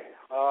Ashish said.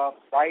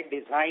 By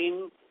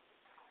design,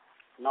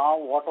 now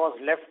what was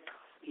left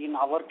in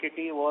our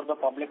kitty were the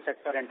public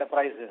sector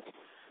enterprises.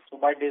 So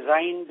by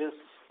design, this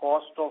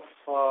cost of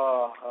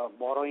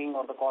borrowing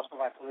or the cost of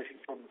acquisition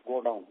should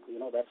go down.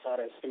 That's our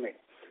estimate.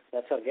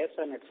 That's our guess,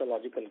 and it's a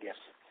logical guess.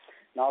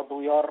 Now,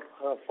 to your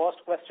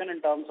first question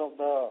in terms of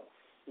the,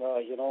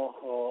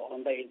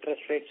 on the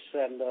interest rates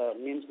and the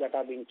NIMs that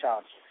are being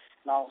charged.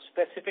 Now,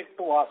 specific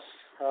to us,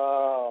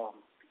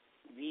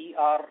 we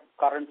are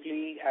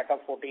currently at a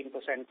 14%,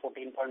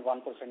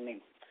 14.1%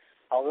 NIM.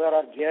 However,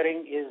 our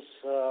gearing is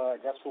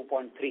just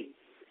 2.3.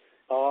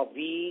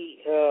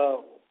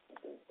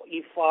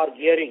 If our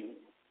gearing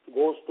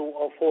goes to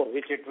a 4,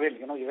 which it will,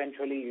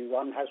 eventually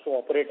one has to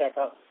operate at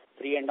a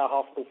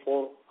 3.5 to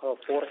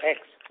 4x.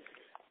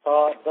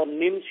 The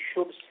NIMs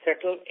should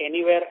settle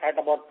anywhere at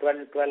about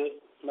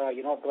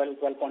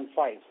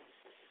 12.5.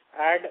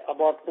 Add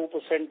about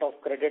 2%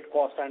 of credit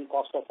cost and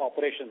cost of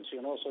operations,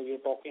 so you're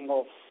talking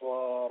of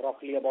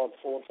roughly about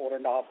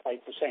 4.5%,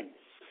 5%.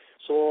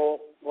 So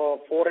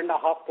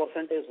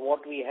 4.5% is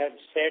what we have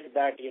said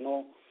that,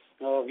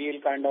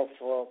 we'll kind of,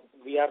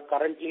 we are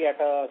currently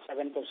at a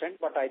 7%,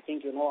 but I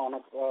think, on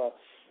a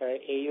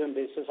AUM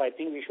basis, I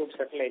think we should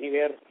settle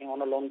anywhere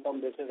on a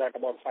long-term basis at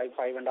about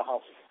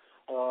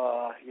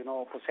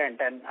 5.5%,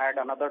 and add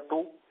another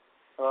 2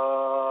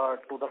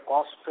 to the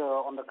cost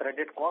on the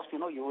credit cost, you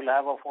will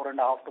have a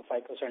 4.5 to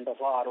 5% of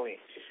ROA.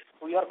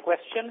 So your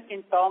question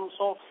in terms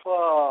of,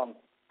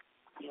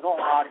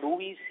 do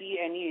we see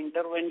any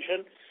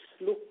intervention?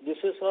 Look,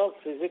 this is a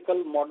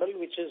physical model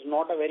which is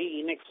not a very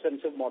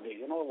inexpensive model.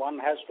 One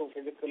has to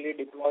physically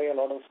deploy a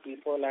lot of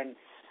people and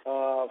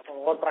for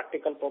all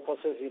practical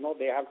purposes,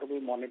 they have to be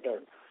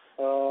monitored.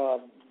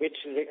 which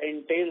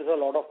entails a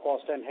lot of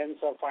cost, and hence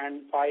a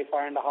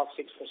 5.5,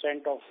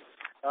 6% of,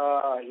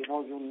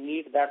 you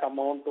need that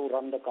amount to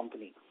run the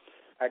company.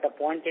 At a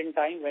point in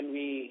time when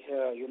we,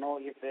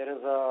 if there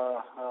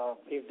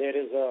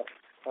is a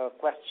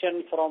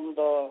question from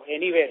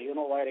anywhere,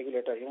 why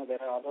regulator,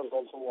 there are others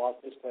also who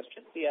ask this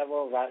question. We have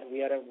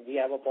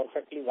a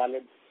perfectly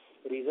valid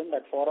reason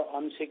that for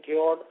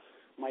unsecured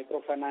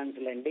microfinance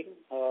lending,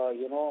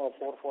 4.5,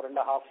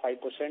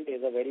 5%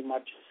 is a very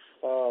much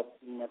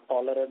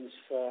tolerance,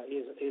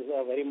 is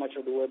a very much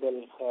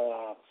doable,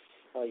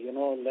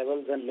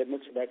 levels and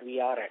limits that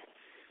we are at.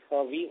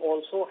 We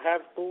also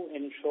have to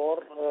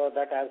ensure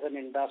that as an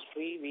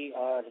industry we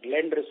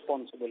lend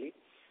responsibly,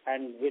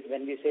 and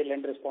when we say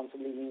lend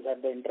responsibly means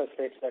at the interest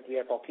rates that we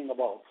are talking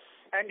about.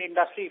 And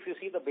industry, if you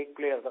see the big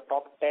players, the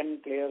top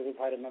 10 players, if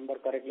I remember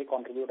correctly,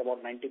 contribute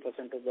about 90%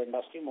 of the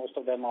industry. Most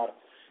of them are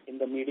in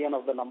the median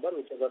of the number,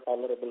 which is a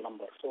tolerable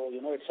number. So,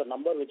 it's a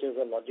number which is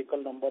a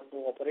logical number to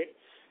operate,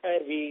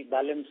 and we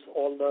balance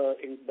all the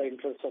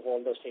interests of all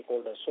the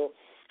stakeholders. So,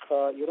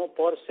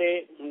 per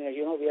se,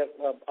 we have,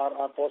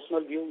 our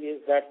personal view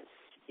is that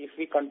if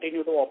we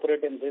continue to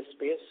operate in this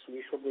space,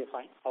 we should be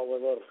fine.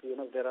 However,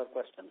 if there are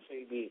questions,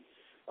 we'll be,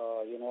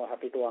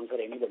 happy to answer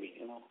anybody,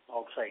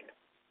 outside.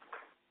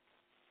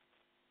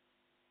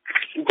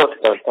 Got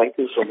it. Thank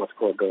you so much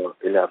for the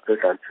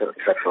elaborate answer.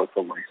 That's all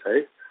from my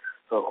side.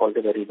 All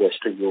the very best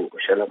to you,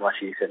 Shalabh,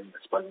 Ashish, and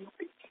Spandana.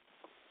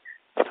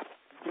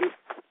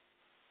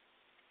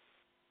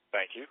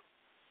 Thank you.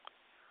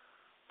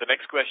 The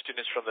next question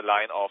is from the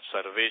line of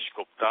Sarvesh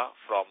Gupta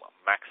from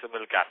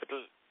Maximal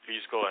Capital.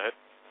 Please go ahead.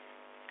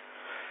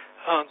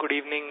 Good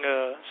evening,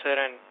 sir,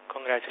 and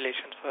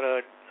congratulations for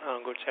a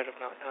good set of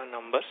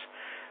numbers.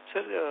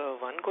 Sir,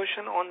 one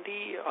question on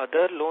the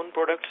other loan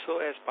products. So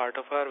as part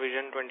of our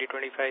Vision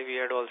 2025, we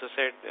had also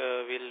said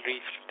we'll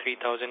reach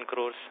 3,000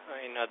 crores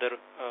in other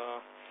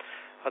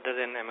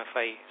than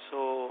MFI.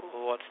 So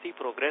what's the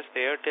progress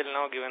there till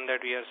now, given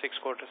that we are 6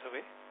 quarters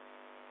away?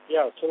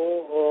 Yeah,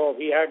 so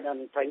we had,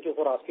 and thank you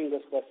for asking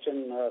this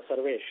question,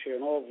 Sarvesh.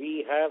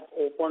 We have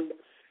opened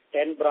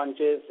 10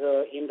 branches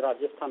in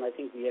Rajasthan. I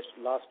think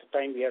last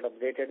time we had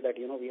updated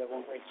that, we are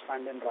going to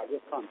expand in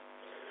Rajasthan.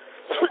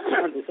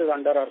 This is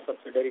under our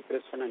subsidiary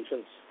Chris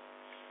Financials.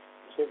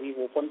 So we've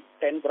opened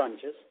 10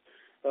 branches.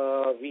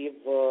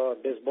 We've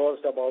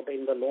disbursed about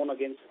in the loan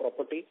against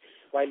property,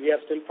 while we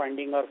are still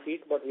finding our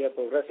feet, but we are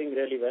progressing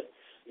really well.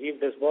 We've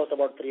disbursed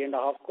about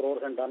 3.5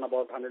 crores and done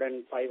about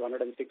 105,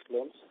 106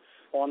 loans.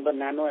 On the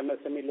nano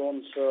MSME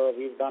loans,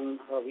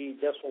 we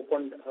just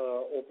opened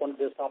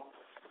this up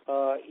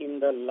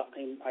in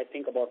I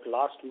think about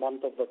last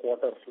month of the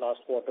last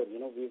quarter.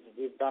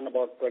 We've done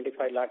about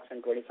 25 lakhs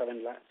and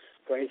 27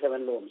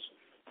 loans.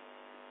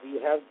 We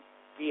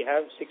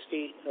have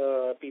 60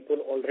 people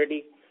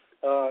already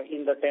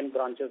in the 10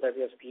 branches that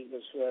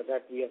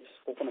we have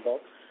spoken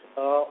about.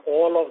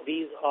 All of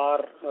these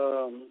are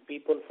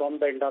people from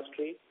the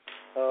industry.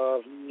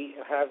 We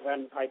have,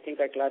 and I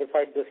think I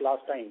clarified this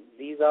last time,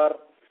 these are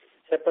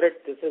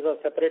separate. This is a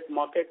separate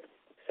market,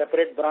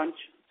 separate branch,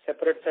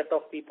 separate set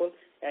of people,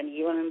 and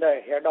even in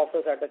the head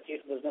office at a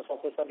chief business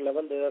officer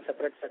level, there are a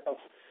separate set of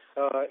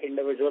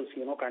individuals,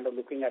 kind of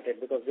looking at it,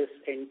 because this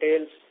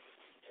entails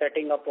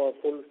setting up a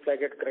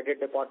full-fledged credit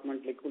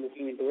department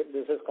looking into it.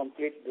 This is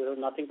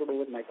nothing to do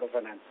with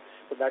microfinance.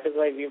 So that is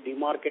why we've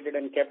demarcated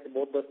and kept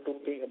both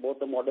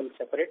the models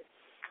separate.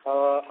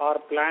 Our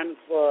plan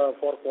for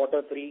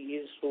quarter 3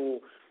 is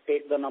to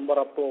take the number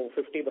up to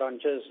 50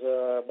 branches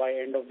by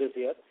end of this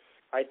year.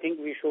 I think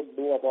we should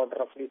do about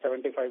roughly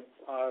 75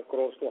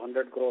 crores to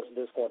 100 crores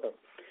this quarter.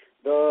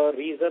 The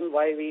reason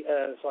why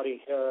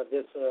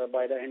this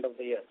by the end of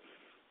the year.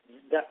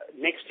 The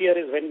next year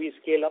is when we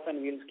scale up,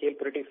 and we'll scale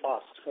pretty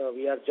fast.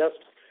 We are just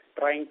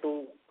trying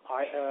to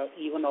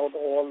even out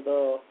all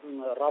the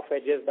rough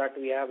edges that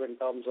we have in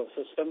terms of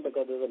system,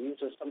 because there's a new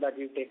system that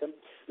we've taken.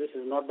 This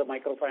is not the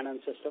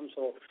microfinance system,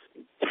 so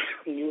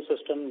new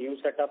system, new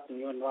setup,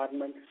 new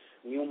environment,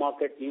 new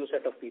market, new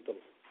set of people.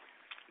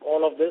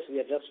 All of this, we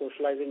are just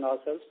socializing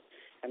ourselves,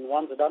 and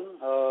once done,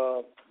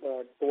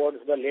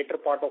 towards the later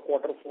part of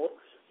quarter 4,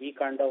 we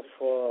kind of,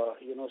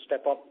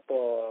 step up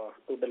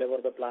to deliver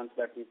the plans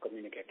that we've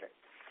communicated.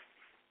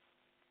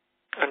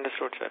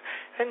 Understood, sir.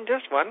 And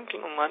just one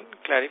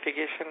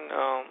clarification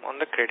on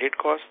the credit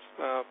cost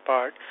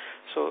part.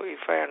 So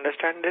if I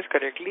understand this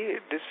correctly,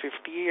 this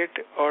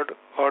 58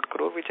 odd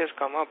crore which has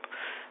come up,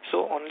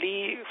 so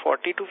only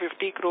 40 to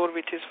 50 crore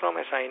which is from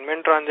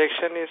assignment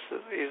transaction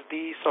is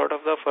the sort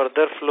of the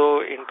further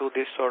flow into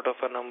this sort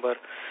of a number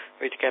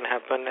which can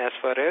happen as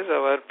far as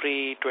our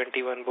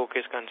pre-21 book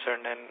is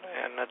concerned,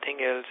 and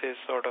nothing else is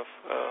sort of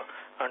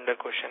under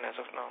question as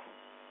of now.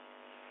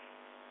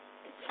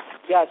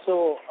 Yeah,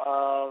 so,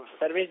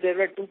 Sarvesh, there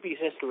were 2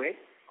 pieces to it.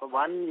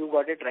 One, you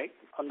got it right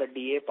on the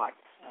DA part.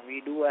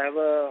 We do have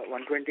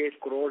 128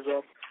 crores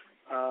of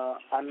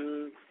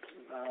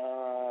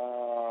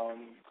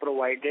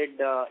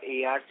unprovided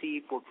ARC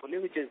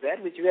portfolio, which is there,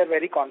 which we are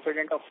very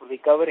confident of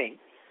recovering.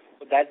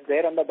 So that's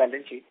there on the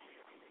balance sheet.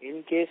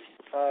 In case,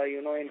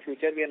 in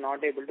future we are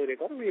not able to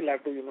recover, we will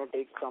have to,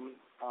 take some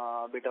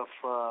bit of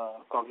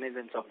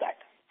cognizance of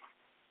that.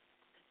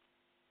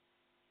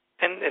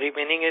 And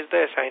remaining is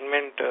the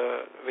assignment,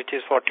 which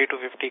is 40 to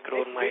 50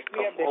 crore might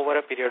come over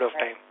a period of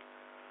time.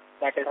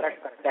 That is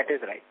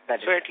right.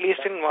 So at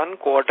least in one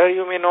quarter,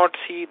 you may not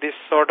see this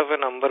sort of a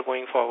number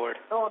going forward.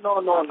 No.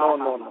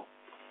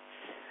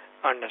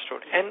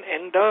 Understood.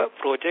 And the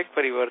project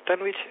Parivartan,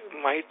 which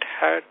might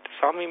have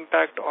some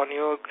impact on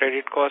your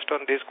credit cost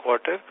on this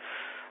quarter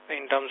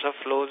in terms of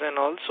flows, and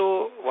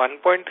also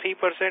 1.3%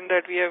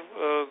 that we have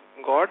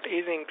got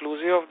is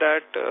inclusive of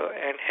that,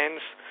 and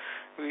hence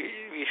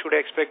we should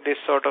expect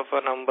this sort of a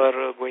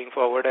number going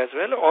forward as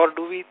well, or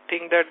do we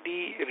think that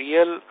the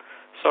real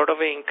sort of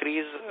an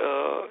increase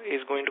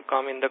is going to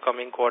come in the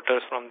coming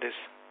quarters from this?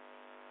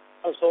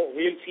 So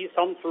we'll see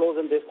some flows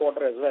in this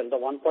quarter as well. The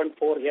 1.4,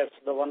 yes,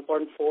 the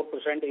 1.4%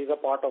 is a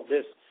part of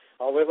this.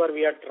 However,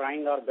 we are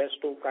trying our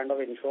best to kind of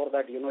ensure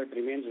that, it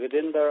remains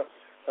within the,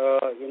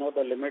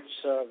 the limits,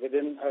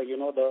 within,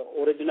 the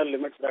original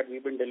limits that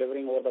we've been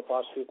delivering over the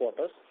past few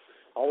quarters.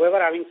 However,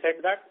 having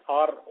said that,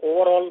 our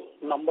overall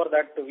number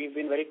that we've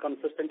been very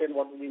consistent in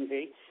what we've been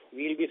saying,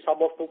 we'll be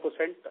sub of 2%,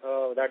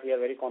 that we are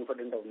very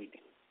confident of meeting.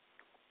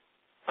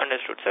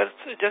 Understood, sir.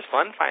 So just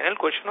one final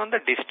question on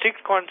the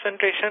district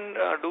concentration.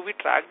 Do we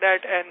track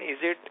that, and is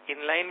it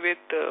in line with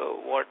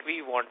what we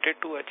wanted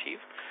to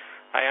achieve?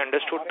 I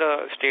understood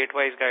the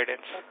state-wise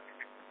guidance.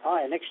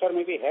 Next year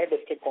maybe है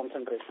district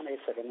concentration. एक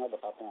second में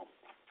बताता हूँ.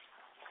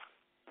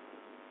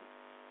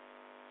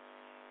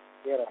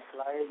 Here,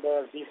 slide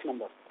 20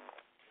 number.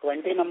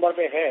 20 number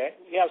पे है.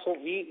 Yeah, so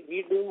we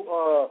do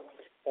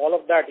all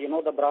of that.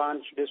 The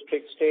branch,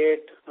 district,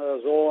 state,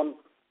 zone,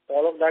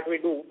 all of that we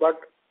do,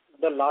 but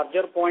the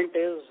larger point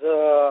is,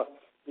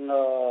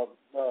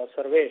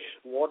 Sarvesh,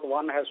 what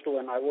one has to,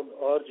 and I would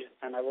urge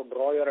and I would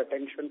draw your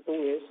attention to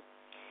is,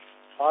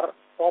 our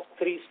top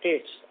three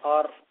states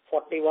are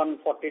 41,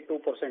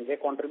 42%. They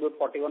contribute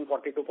 41,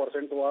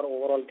 42% to our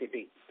overall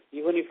TT.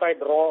 Even if I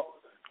go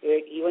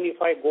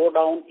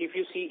down,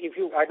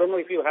 I don't know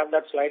if you have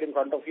that slide in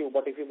front of you,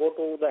 but if you go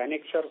to the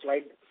annexure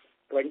slide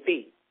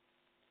 20,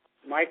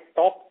 my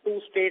top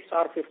two states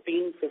are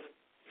 15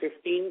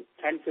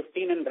 and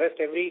 15, and rest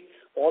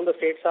all the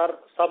states are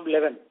sub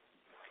 11.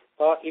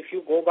 If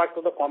you go back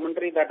to the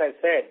commentary that I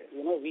said,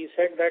 we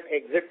said that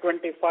exit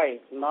 25,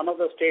 none of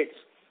the states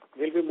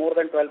will be more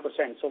than 12%.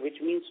 So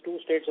which means two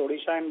states,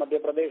 Odisha and Madhya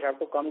Pradesh, have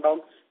to come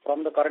down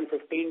from the current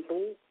 15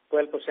 to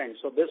 12%.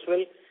 So this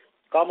will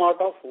come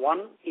out of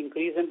one,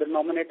 increase in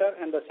denominator,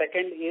 and the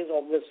second is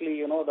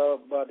obviously,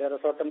 there are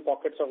certain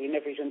pockets of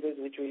inefficiencies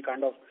which will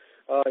kind of,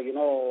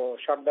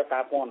 shut the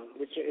tap on,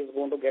 which is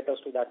going to get us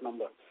to that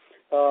number.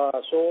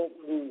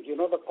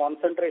 The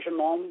concentration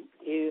norm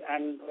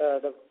and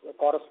the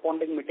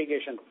corresponding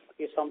mitigation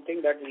is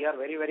something that we are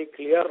very, very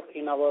clear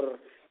in our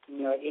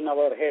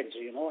heads,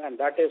 and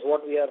that is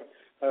what we are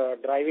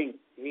driving.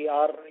 We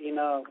are in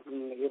a,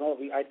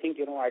 I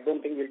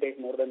don't think we'll take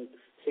more than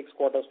 6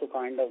 quarters to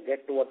kind of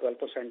get to a 12%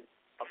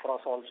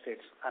 across all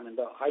states. I mean,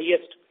 the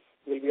highest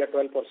will be at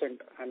 12%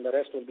 and the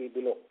rest will be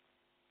below.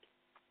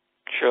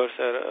 Sure,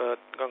 sir.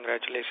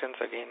 Congratulations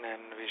again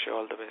and wish you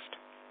all the best.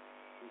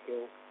 Thank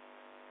you.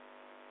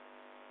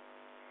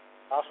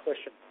 Last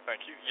question.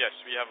 Thank you. Yes,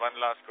 we have one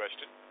last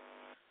question.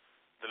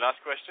 The last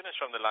question is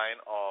from the line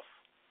of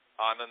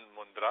Anand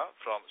Mundra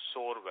from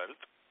Soar Wealth.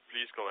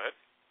 Please go ahead.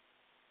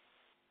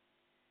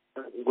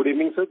 Good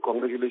evening, sir.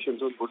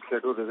 Congratulations on good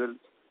set of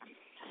results.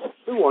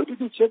 I wanted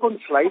to check on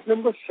slide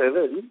number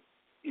 7.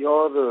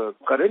 Your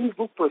current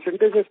book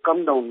percentage has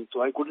come down,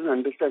 so I couldn't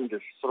understand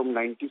this, from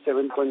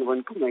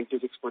 97.1 to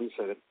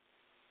 96.7.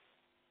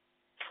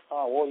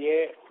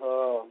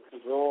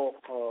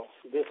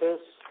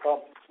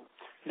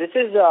 This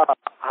is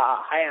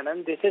hi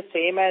Anand. This is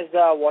same as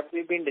what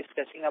we've been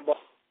discussing about.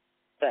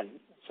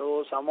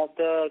 So some of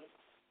the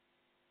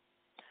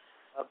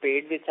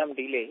paid with some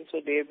delay, so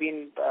they've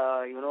been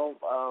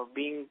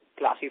being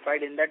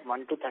classified in that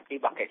 1 to 30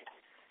 bucket,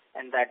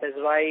 and that is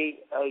why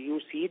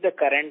you see the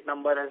current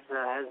number has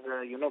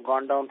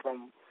gone down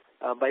from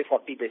by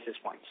 40 basis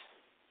points.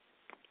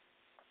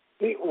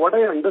 See, what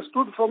I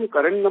understood from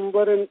current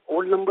number and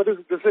old number is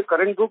this is a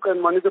current book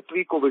and one is a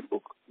pre-COVID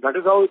book. That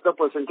is how the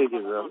percentage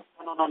is. No.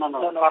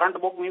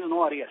 Current book means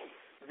no arrears.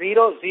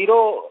 Zero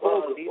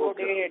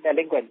day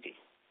delinquency.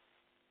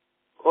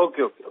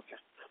 Okay.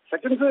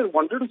 Second, sir, I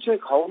wanted to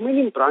check how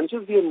many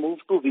branches we have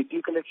moved to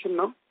weekly collection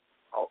now?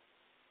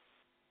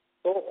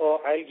 So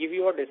I'll give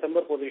you a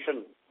December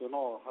position.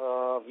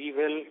 We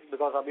will,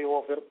 because अभी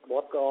वो फिर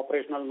बहुत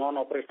operational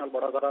non-operational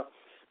बड़ा सारा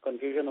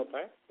confusion होता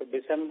है. तो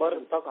December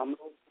तक हम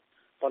लोग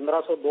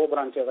 1502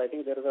 branches. I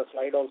think there is a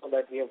slide also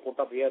that we have put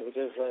up here, which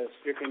is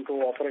split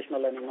into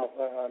operational and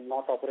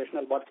not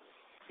operational. But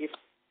if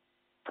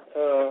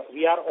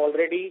we are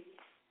already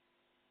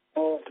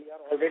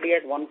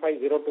at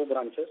 1502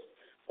 branches,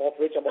 of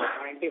which about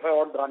 95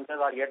 odd branches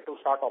are yet to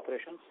start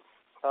operations.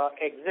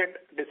 Exit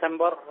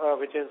December,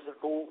 which is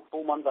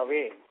two months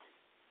away,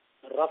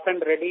 rough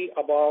and ready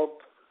about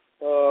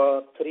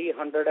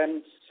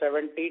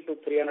 370 to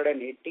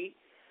 380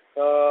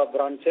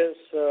 branches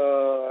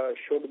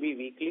should be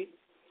weekly.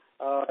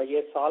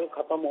 ये साल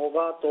खत्म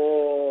होगा तो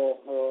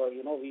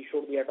we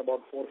should be at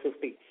about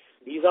 450.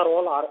 These are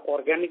all our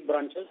organic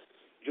branches.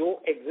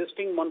 जो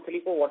existing monthly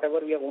को whatever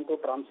we are going to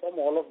transform,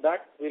 all of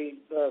that will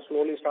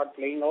slowly start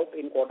playing out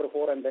in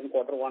Q4 and then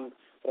Q1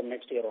 from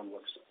next year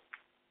onwards.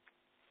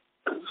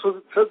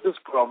 So, sir, this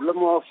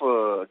problem of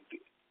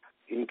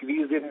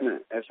increase in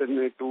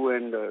SMA2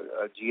 and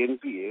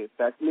GNPA,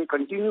 that may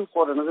continue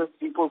for another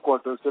 3-4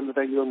 quarters till the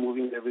time you are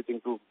moving everything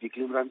to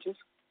weekly branches?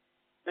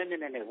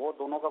 नहीं, वो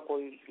दोनों का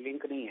कोई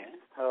link नहीं है.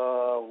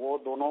 वो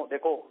दोनों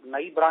देखो,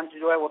 नई ब्रांच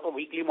जो है वो तो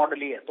वीकली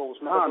मॉडल ही है, तो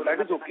उसमें दैट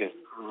इज ओके,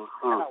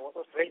 वो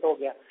तो स्ट्रेट हो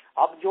गया.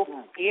 अब जो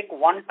एक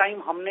वन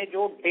टाइम हमने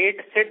जो डेट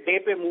से डे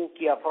पे मूव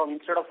किया, from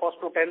instead of 1st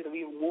to 10th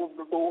we have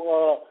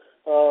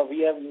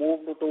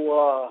moved to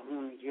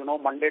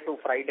Monday to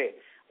Friday.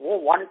 वो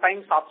वन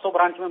टाइम 700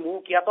 ब्रांच में मूव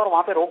किया था और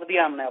वहां पे रोक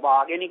दिया हमने. अब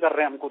आगे नहीं कर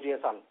रहे हैं हम कुछ ये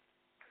साल.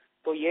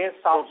 तो ये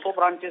 700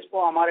 ब्रांचेस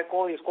को हमारे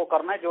को इसको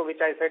करना है, जो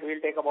विच I said will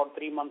take about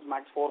 3 months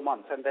max 4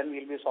 months and then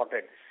will be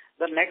sorted.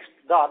 The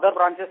other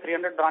branches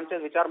 300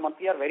 branches which are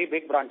monthly are very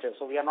big branches,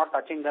 so we are not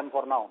touching them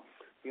for now.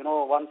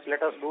 Once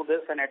let us do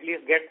this and at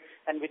least get,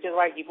 and which is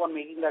why I keep on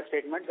making that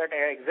statement that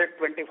exit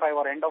 25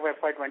 or end of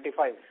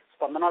FY25,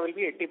 Spandana will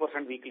be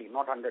 80% weekly,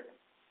 not 100.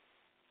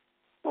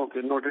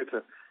 Okay, noted,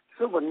 sir.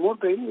 So one more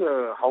thing,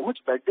 how much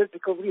bad debt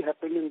recovery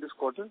happened in this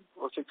quarter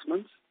or 6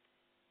 months?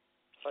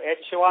 So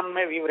H1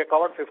 mein we've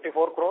recovered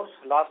 54 crores.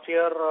 Last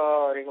year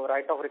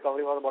rate of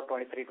recovery was about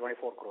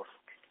 23-24 crores.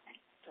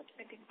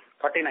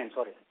 39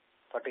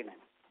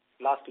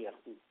 last year.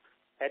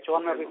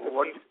 H1 mein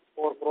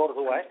 54 crores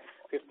हुआ है,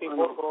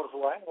 54 crores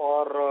हुआ है,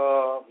 और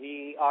we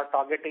are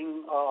targeting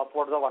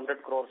upwards of 100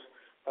 crores,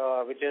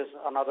 which is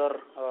another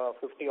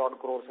 50 odd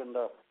crores in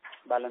the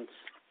balance.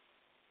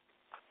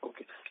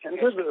 Okay. And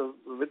sir,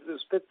 with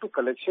respect to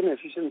collection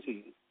efficiency,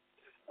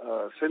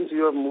 since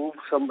you have moved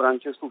some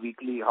branches to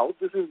weekly, how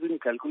this has been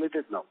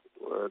calculated now?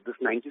 This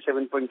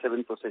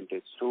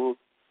 97.7%. So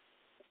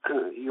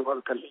you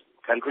are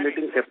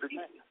calculating separately?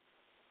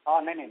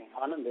 नहीं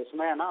आनंद,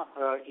 इसमें है ना,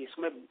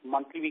 इसमें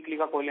monthly weekly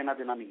का कोई लेना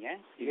देना नहीं है.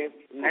 ये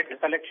नेट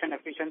कलेक्शन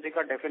एफिशिएंसी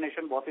का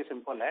डेफिनेशन बहुत ही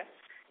सिंपल है.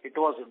 It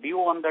was due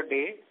on the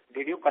day,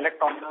 did you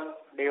collect on the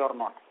day और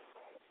नॉट.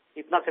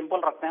 इतना सिंपल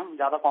रखते हैं हम,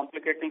 ज्यादा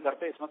कॉम्प्लिकेट नहीं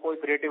करते. इसमें कोई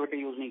क्रिएटिविटी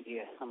यूज नहीं की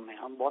है हमने.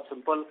 हम बहुत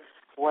सिंपल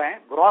वो है.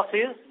 ग्रॉस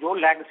इज जो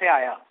लैग से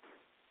आया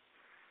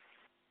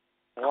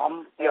वो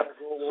हम.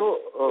 So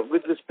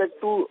with respect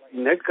to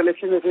net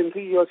collection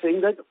efficiency, you are saying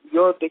that you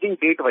are taking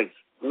date wise,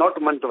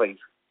 not month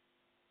wise.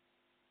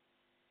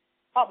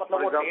 हाँ,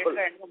 मतलब वो डेट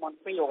का एंड में मंथ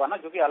पे ही होगा ना,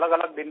 जो कि अलग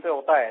अलग दिन पे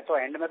होता है. तो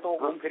एंड में तो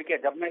घूम फिर के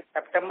जब मैं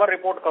सितंबर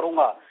रिपोर्ट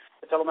करूंगा,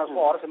 तो चलो मैं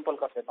उसको और सिंपल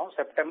कर देता हूँ.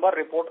 सितंबर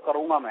रिपोर्ट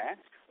करूंगा मैं,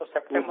 तो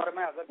सितंबर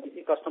में अगर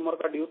किसी कस्टमर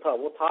का ड्यू था,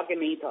 वो था कि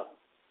नहीं था,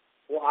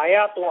 वो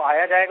आया तो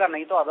आया जाएगा,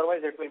 नहीं तो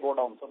otherwise it will go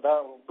down.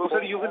 So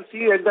sir, you will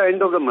see at the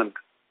end of the month,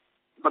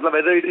 मतलब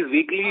whether it is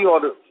weekly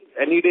or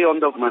any day on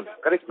the month,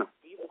 correct na?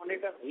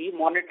 We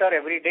monitor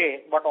every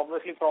day, but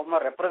obviously from a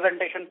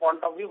representation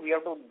point of view, we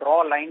have to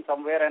draw a line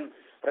somewhere and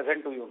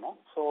present to you, no?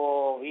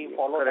 So we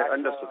follow that.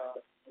 Understood.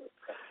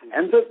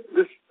 And sir,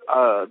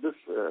 this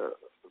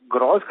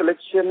gross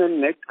collection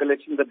and net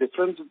collection, the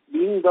difference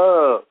being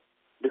the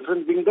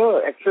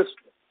excess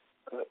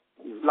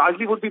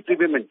largely would be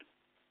prepayment.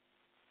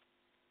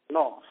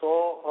 No.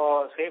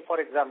 So say for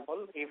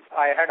example, if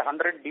I had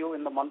 100 due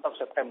in the month of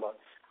September,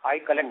 I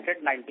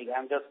collected 90.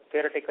 I'm just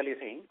theoretically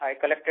saying I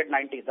collected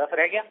 90. 10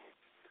 रह गया.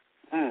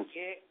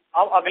 ये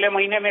अब अगले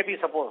महीने में भी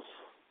suppose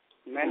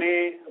मैंने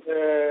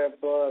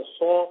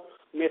 100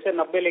 में से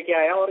 90 लेके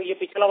आया और ये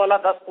पिछला वाला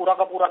 10 पूरा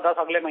का पूरा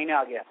 10 अगले महीने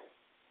आ गया.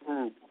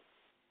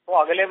 तो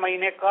अगले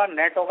महीने का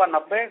नेट होगा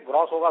 90,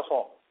 ग्रॉस होगा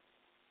 100.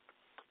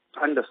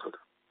 Understood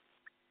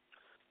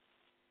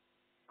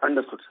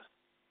sir.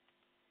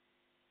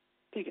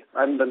 ठीक है,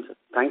 I am done sir.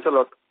 Thanks a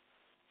lot.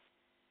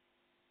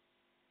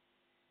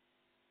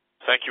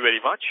 Thank you very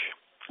much.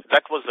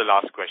 That was the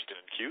last question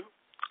in queue.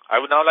 I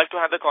would now like to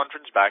hand the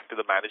conference back to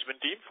the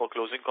management team for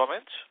closing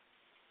comments.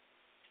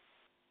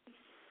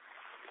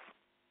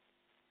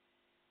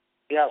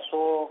 Yeah, so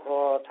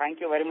thank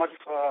you very much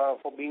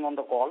for being on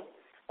the call.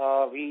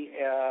 We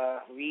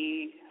are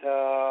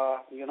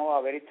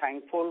very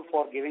thankful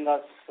for giving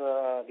us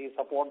the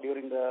support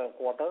during the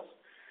quarters.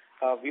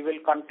 We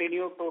will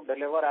continue to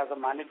deliver as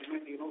a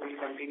management. We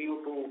continue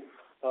to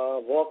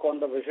work on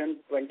the Vision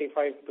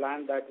 25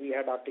 plan that we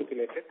had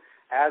articulated.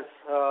 As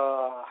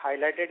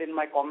highlighted in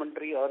my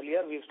commentary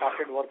earlier, we've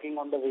started working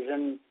on the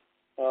Vision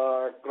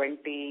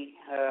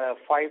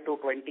 25 to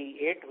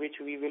 28, which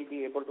we will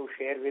be able to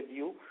share with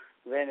you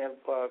when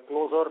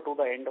closer to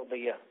the end of the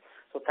year.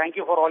 So thank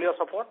you for all your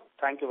support.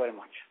 Thank you very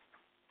much.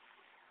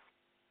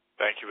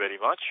 Thank you very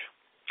much.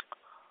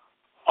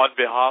 On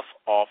behalf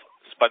of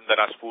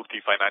Spandana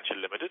Sphoorthy Financial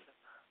Limited,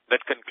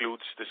 that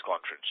concludes this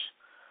conference.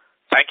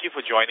 Thank you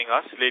for joining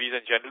us, ladies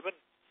and gentlemen.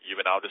 You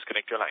may now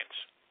disconnect your lines.